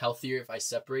think it's healthier if I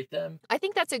separate them. I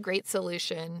think that's a great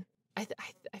solution. I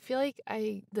feel like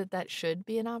that should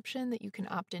be an option, that you can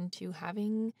opt into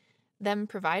having them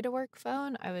provide a work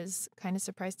phone. I was kind of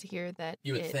surprised to hear that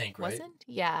you would think, right? Wasn't.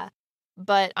 Yeah.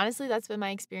 But honestly, that's been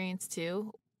my experience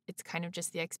too. It's kind of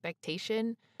just the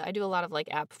expectation. I do a lot of like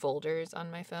app folders on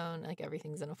my phone. Like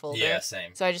everything's in a folder. Yeah,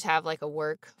 same. So I just have like a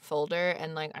work folder,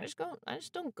 and like I just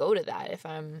don't go to that if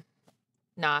I'm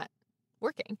not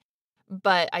working.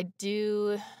 But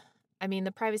the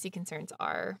privacy concerns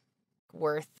are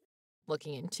worth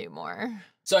looking into more.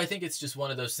 So I think it's just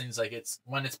one of those things, like, it's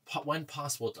when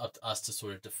possible, it's up to us to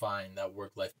sort of define that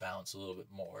work-life balance a little bit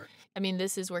more. I mean,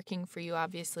 this is working for you,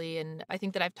 obviously, and I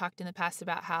think that I've talked in the past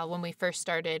about how when we first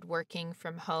started working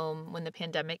from home, when the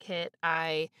pandemic hit,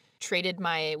 I traded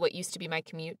what used to be my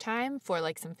commute time for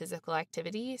like some physical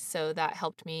activity. So that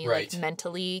helped me like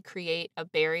mentally create a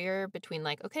barrier between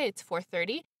like, okay, it's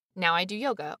 4:30, now I do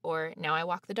yoga, or now I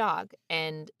walk the dog,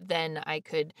 and then I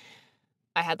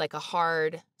had like a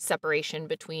hard separation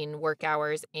between work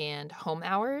hours and home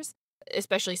hours,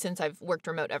 especially since I've worked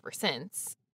remote ever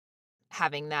since.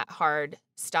 Having that hard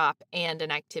stop and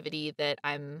an activity that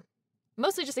I'm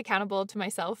mostly just accountable to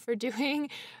myself for doing,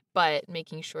 but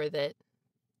making sure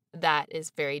that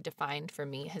is very defined for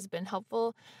me has been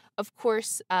helpful. Of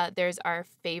course, there's our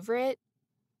favorite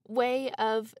way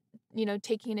of,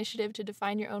 taking initiative to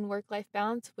define your own work-life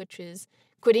balance, which is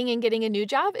quitting and getting a new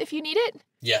job if you need it.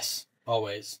 Yes.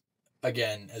 Always.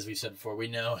 Again, as we said before, we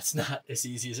know it's not as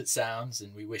easy as it sounds,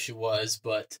 and we wish it was,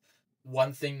 but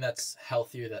one thing that's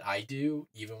healthier that I do,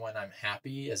 even when I'm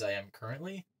happy as I am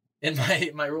currently, in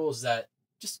my role, is that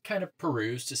just kind of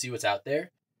peruse to see what's out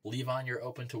there. Leave on your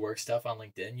open to work stuff on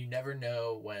LinkedIn. You never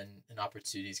know when an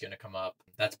opportunity is going to come up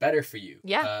that's better for you.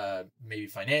 Yeah. Maybe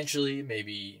financially,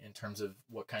 maybe in terms of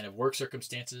what kind of work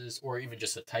circumstances, or even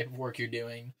just the type of work you're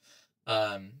doing.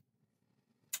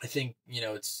 I think,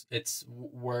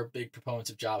 we're big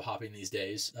proponents of job hopping these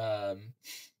days. And,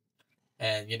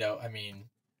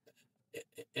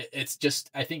 it's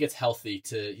just, I think it's healthy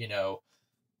to,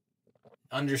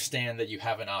 understand that you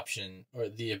have an option or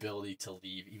the ability to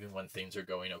leave even when things are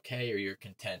going okay, or you're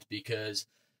content, because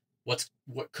what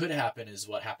could happen is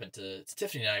what happened to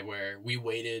Tiffany and I, where we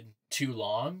waited too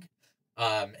long,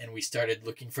 and we started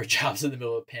looking for jobs in the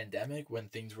middle of a pandemic when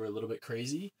things were a little bit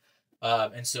crazy.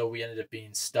 And so we ended up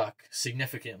being stuck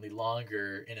significantly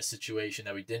longer in a situation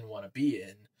that we didn't want to be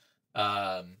in,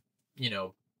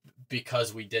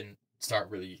 because we didn't start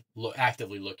really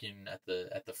actively looking at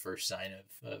the first sign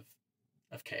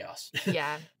of chaos.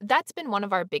 Yeah, that's been one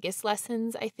of our biggest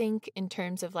lessons, I think, in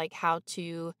terms of like how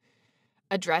to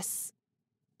address,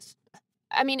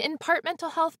 in part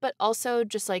mental health, but also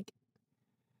just like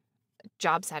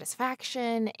job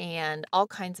satisfaction and all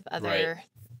kinds of other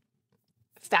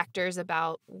factors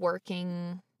about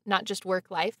working, not just work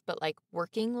life, but like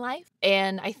working life.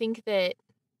 And I think that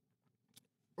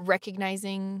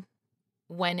recognizing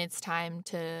when it's time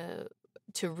to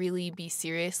really be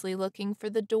seriously looking for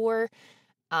the door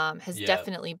has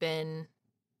definitely been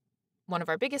one of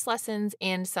our biggest lessons,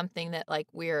 and something that like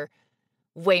we're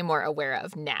way more aware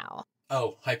of now.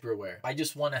 Oh, hyper aware. I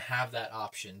just want to have that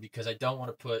option, because I don't want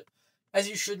to put, as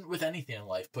you shouldn't with anything in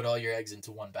life, put all your eggs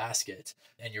into one basket,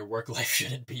 and your work life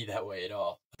shouldn't be that way at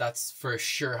all. That's for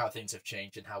sure how things have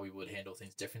changed, and how we would handle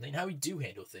things differently, and how we do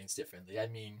handle things differently. I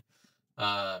mean,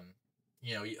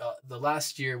 the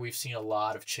last year we've seen a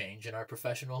lot of change in our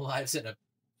professional lives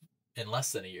in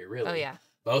less than a year, really. Oh, yeah.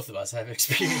 Both of us have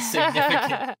experienced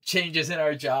significant changes in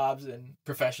our jobs and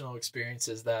professional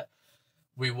experiences that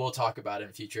we will talk about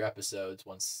in future episodes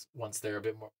once they're a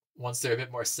bit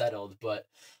more settled. But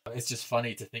it's just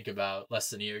funny to think about less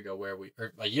than a year ago where we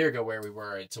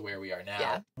were into where we are now.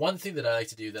 Yeah. One thing that I like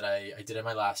to do that I did in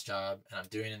my last job and I'm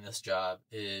doing in this job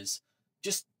is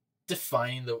just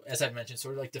defining as I mentioned,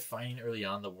 sort of like defining early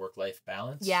on the work-life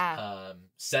balance. Yeah.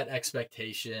 Set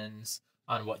expectations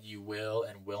on what you will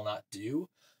and will not do.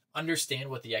 Understand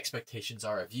what the expectations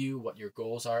are of you, what your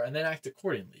goals are, and then act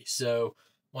accordingly. So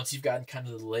once you've gotten kind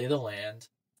of the lay of the land,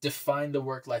 define the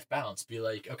work-life balance. Be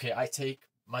like, okay, I take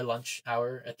my lunch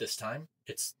hour at this time.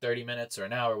 It's 30 minutes or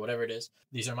an hour, whatever it is.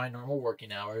 These are my normal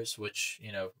working hours, which,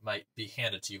 might be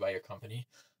handed to you by your company.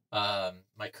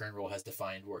 My current role has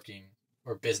defined working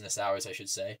or business hours, I should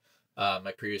say.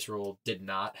 My previous role did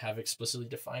not have explicitly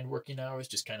defined working hours,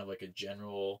 just kind of like a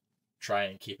general try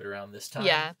and keep it around this time.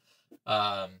 Yeah.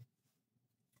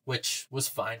 which was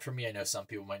fine for me. I know some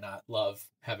people might not love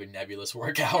having nebulous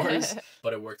work hours,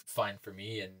 but it worked fine for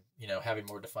me. And, you know, having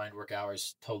more defined work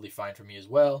hours, totally fine for me as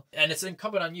well. And it's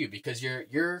incumbent on you because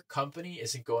your company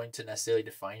isn't going to necessarily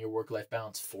define your work-life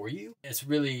balance for you. It's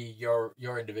really your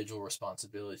individual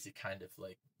responsibility to kind of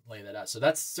like lay that out. So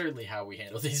that's certainly how we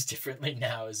handle these differently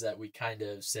now, is that we kind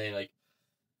of say like,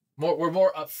 we're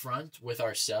more upfront with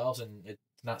ourselves, and it's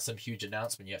not some huge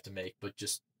announcement you have to make, but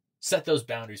just set those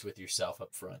boundaries with yourself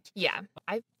up front. Yeah.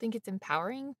 I think it's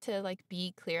empowering to like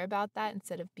be clear about that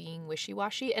instead of being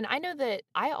wishy-washy. And I know that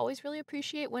I always really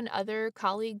appreciate when other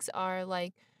colleagues are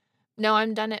like, no,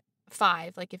 I'm done at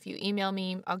 5. Like if you email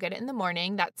me, I'll get it in the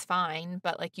morning. That's fine.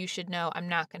 But like you should know I'm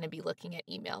not going to be looking at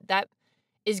email. That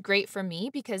is great for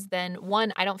me because then,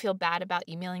 one, I don't feel bad about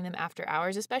emailing them after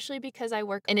hours, especially because I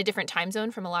work in a different time zone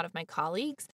from a lot of my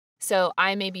colleagues. So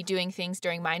I may be doing things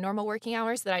during my normal working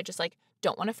hours that I just like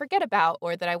don't want to forget about,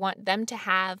 or that I want them to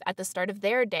have at the start of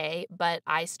their day, but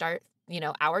I start,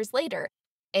 hours later.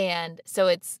 And so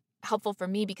it's helpful for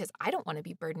me because I don't want to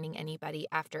be burdening anybody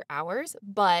after hours,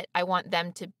 but I want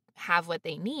them to have what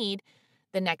they need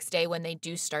the next day when they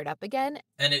do start up again.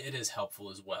 And it is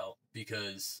helpful as well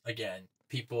because, again,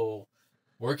 people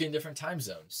work in different time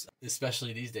zones,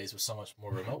 especially these days with so much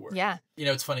more remote work. Yeah.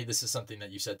 It's funny. This is something that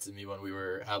you said to me when we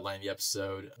were outlining the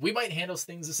episode. We might handle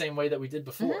things the same way that we did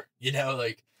before. Mm-hmm.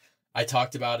 Like I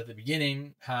talked about at the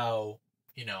beginning how,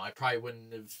 I probably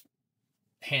wouldn't have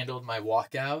handled my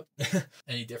walkout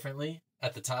any differently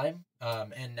at the time.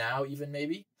 And now even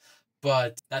maybe,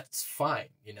 but that's fine.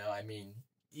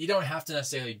 You don't have to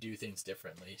necessarily do things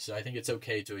differently. So I think it's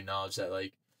okay to acknowledge that,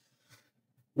 like,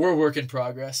 we're a work in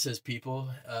progress as people,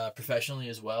 professionally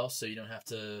as well. So you don't have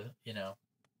to,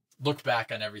 look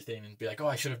back on everything and be like, oh,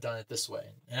 I should have done it this way.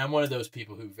 And I'm one of those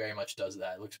people who very much does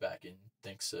that. Looks back and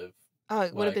thinks of, oh,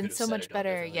 it would have been so much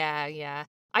better. Yeah.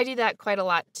 I do that quite a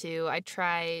lot too. I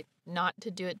try not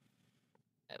to do it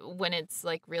when it's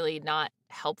like really not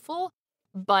helpful.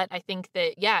 But I think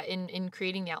that, in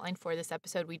creating the outline for this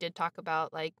episode, we did talk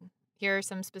about like, here are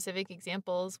some specific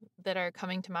examples that are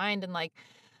coming to mind. And like,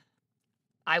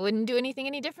 I wouldn't do anything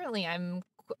any differently.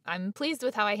 I'm pleased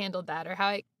with how I handled that or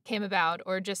how it came about,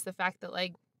 or just the fact that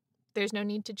like there's no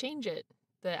need to change it.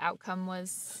 The outcome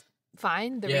was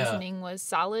fine. The reasoning was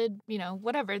solid,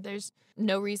 whatever. There's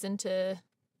no reason to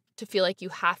feel like you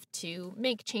have to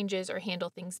make changes or handle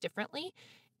things differently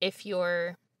if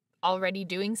you're already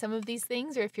doing some of these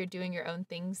things or if you're doing your own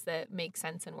things that make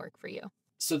sense and work for you.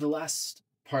 So the last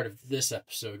part of this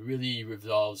episode really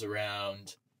revolves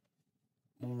around,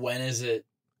 when is it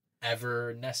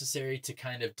ever necessary to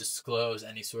kind of disclose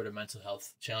any sort of mental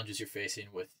health challenges you're facing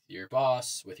with your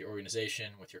boss, with your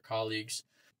organization, with your colleagues?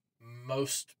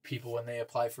 Most people, when they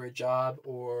apply for a job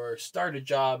or start a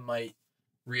job, might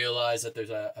realize that there's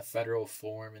a federal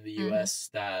form in the U.S.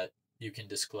 that you can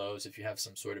disclose if you have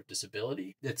some sort of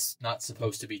disability. It's not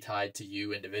supposed to be tied to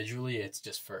you individually. It's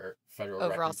just for federal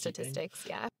overall statistics.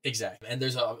 Yeah, exactly. And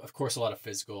there's of course a lot of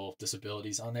physical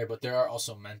disabilities on there, but there are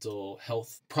also mental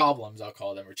health problems, I'll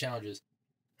call them, or challenges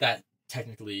that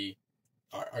technically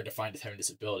are defined as having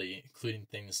disability, including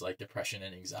things like depression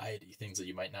and anxiety, things that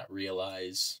you might not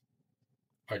realize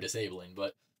are disabling,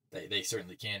 but they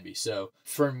certainly can be. So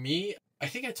for me, I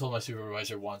think I told my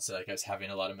supervisor once that I was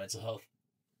having a lot of mental health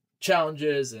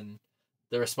challenges, and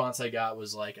the response I got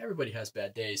was like, everybody has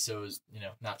bad days, so it was,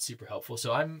 not super helpful.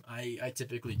 So I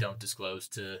typically don't disclose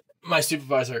to my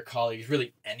supervisor or colleagues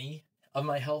really any of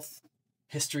my health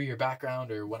history or background,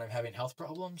 or when I'm having health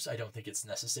problems. I don't think it's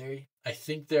necessary. I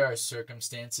think there are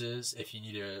circumstances, if you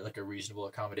need a reasonable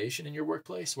accommodation in your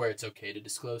workplace, where it's okay to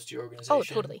disclose to your organization. Oh,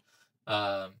 totally.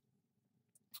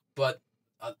 But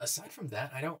aside from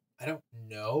that, I don't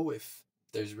know if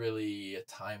there's really a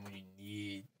time when you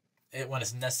need it, when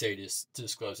it's necessary to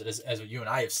disclose it. As you and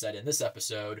I have said in this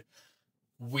episode,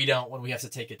 when we have to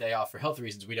take a day off for health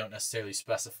reasons, we don't necessarily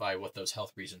specify what those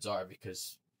health reasons are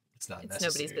because it's not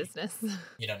necessary. Nobody's business.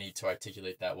 You don't need to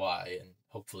articulate that why, and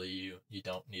hopefully you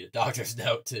don't need a doctor's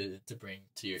note to bring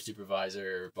to your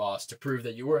supervisor or boss to prove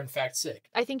that you were in fact sick.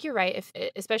 I think you're right,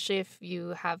 especially if you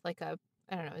have like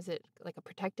I don't know, is it like a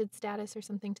protected status or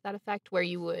something to that effect, where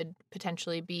you would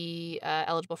potentially be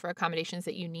eligible for accommodations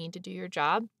that you need to do your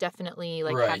job? Definitely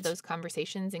have those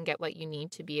conversations and get what you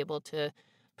need to be able to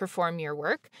perform your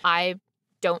work. I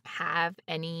don't have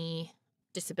any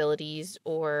disabilities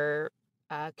or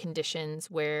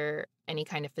conditions where any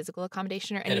kind of physical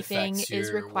accommodation or anything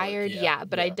is required. Work,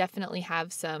 but I definitely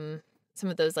have some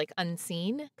of those like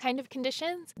unseen kind of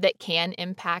conditions that can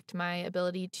impact my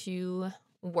ability to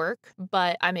work,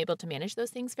 but I'm able to manage those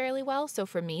things fairly well. So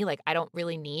for me, like, I don't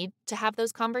really need to have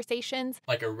those conversations.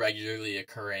 Like a regularly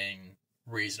occurring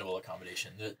reasonable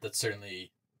accommodation. That's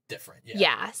certainly different. Yeah.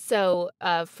 Yeah. So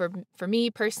for me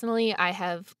personally, I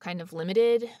have kind of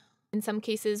limited in some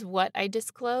cases what I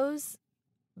disclose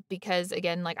because,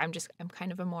 again, like, I'm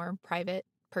kind of a more private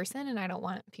person and I don't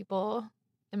want people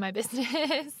in my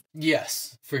business.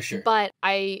 Yes, for sure. But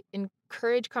I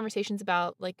encourage conversations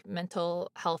about like mental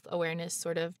health awareness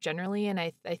sort of generally. And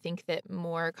I think that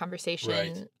more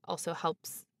conversation also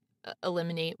helps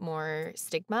eliminate more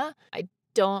stigma. I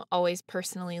don't always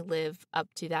personally live up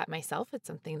to that myself. It's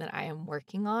something that I am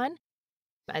working on.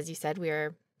 As you said, we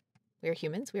are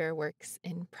humans. We are works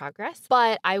in progress.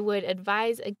 But I would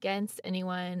advise against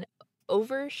anyone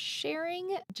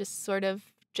oversharing, just sort of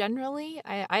generally.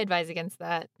 I advise against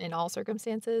that in all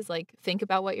circumstances. Like, think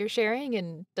about what you're sharing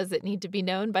and does it need to be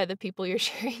known by the people you're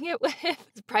sharing it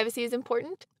with? Privacy is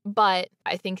important. But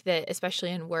I think that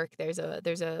especially in work, there's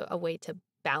a way to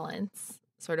balance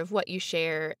sort of what you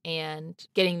share and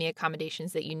getting the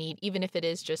accommodations that you need, even if it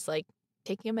is just like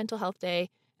taking a mental health day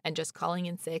and just calling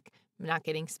in sick, not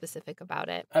getting specific about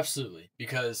it. Absolutely.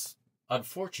 Because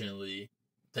unfortunately,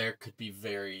 there could be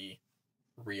very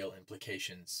real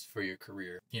implications for your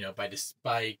career,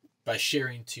 by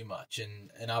sharing too much.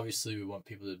 And obviously we want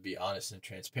people to be honest and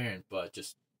transparent, but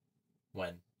just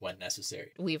when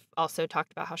necessary. We've also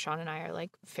talked about how Sean and I are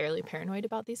like fairly paranoid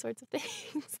about these sorts of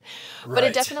things. But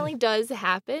it definitely does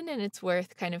happen, and it's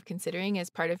worth kind of considering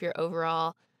as part of your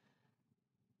overall,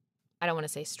 I don't want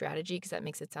to say strategy because that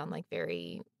makes it sound like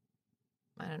very,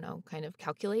 I don't know, kind of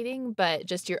calculating, but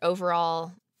just your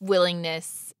overall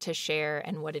willingness to share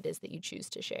and what it is that you choose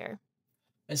to share.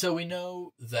 And so we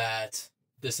know that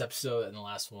this episode and the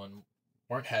last one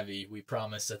weren't heavy. We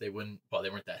promised that they wouldn't, well, they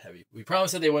weren't that heavy. We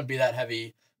promised that they wouldn't be that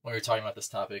heavy when we were talking about this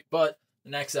topic, but the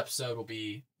next episode will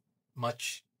be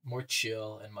much more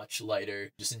chill and much lighter,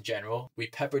 just in general. We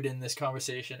peppered in this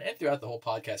conversation and throughout the whole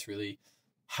podcast, really,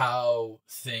 how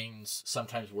things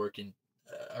sometimes work in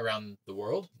around the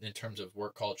world in terms of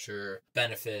work culture,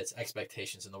 benefits,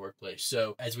 expectations in the workplace.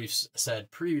 So as we've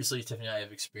said previously, Tiffany and I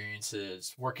have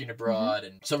experiences working abroad.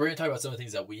 And so we're going to talk about some of the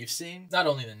things that we've seen, not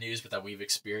only in the news, but that we've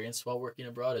experienced while working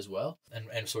abroad as well.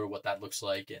 And sort of what that looks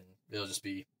like. And it'll just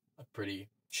be a pretty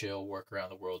chill work around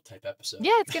the world type episode.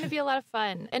 Yeah, it's going to be a lot of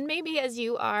fun. And maybe as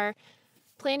you are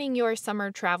planning your summer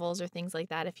travels or things like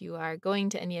that, if you are going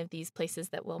to any of these places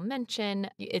that we'll mention,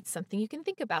 it's something you can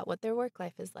think about what their work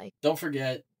life is like. Don't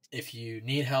forget, if you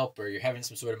need help or you're having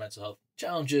some sort of mental health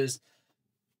challenges,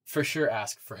 for sure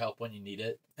ask for help when you need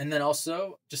it. And then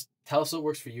also just tell us what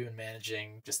works for you in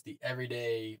managing just the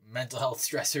everyday mental health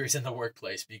stressors in the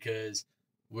workplace, because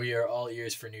we are all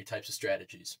ears for new types of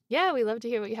strategies. Yeah, we love to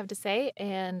hear what you have to say,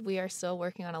 and we are still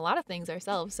working on a lot of things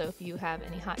ourselves. So if you have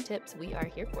any hot tips, we are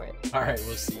here for it. All right,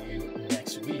 we'll see you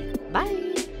next week.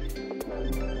 Bye.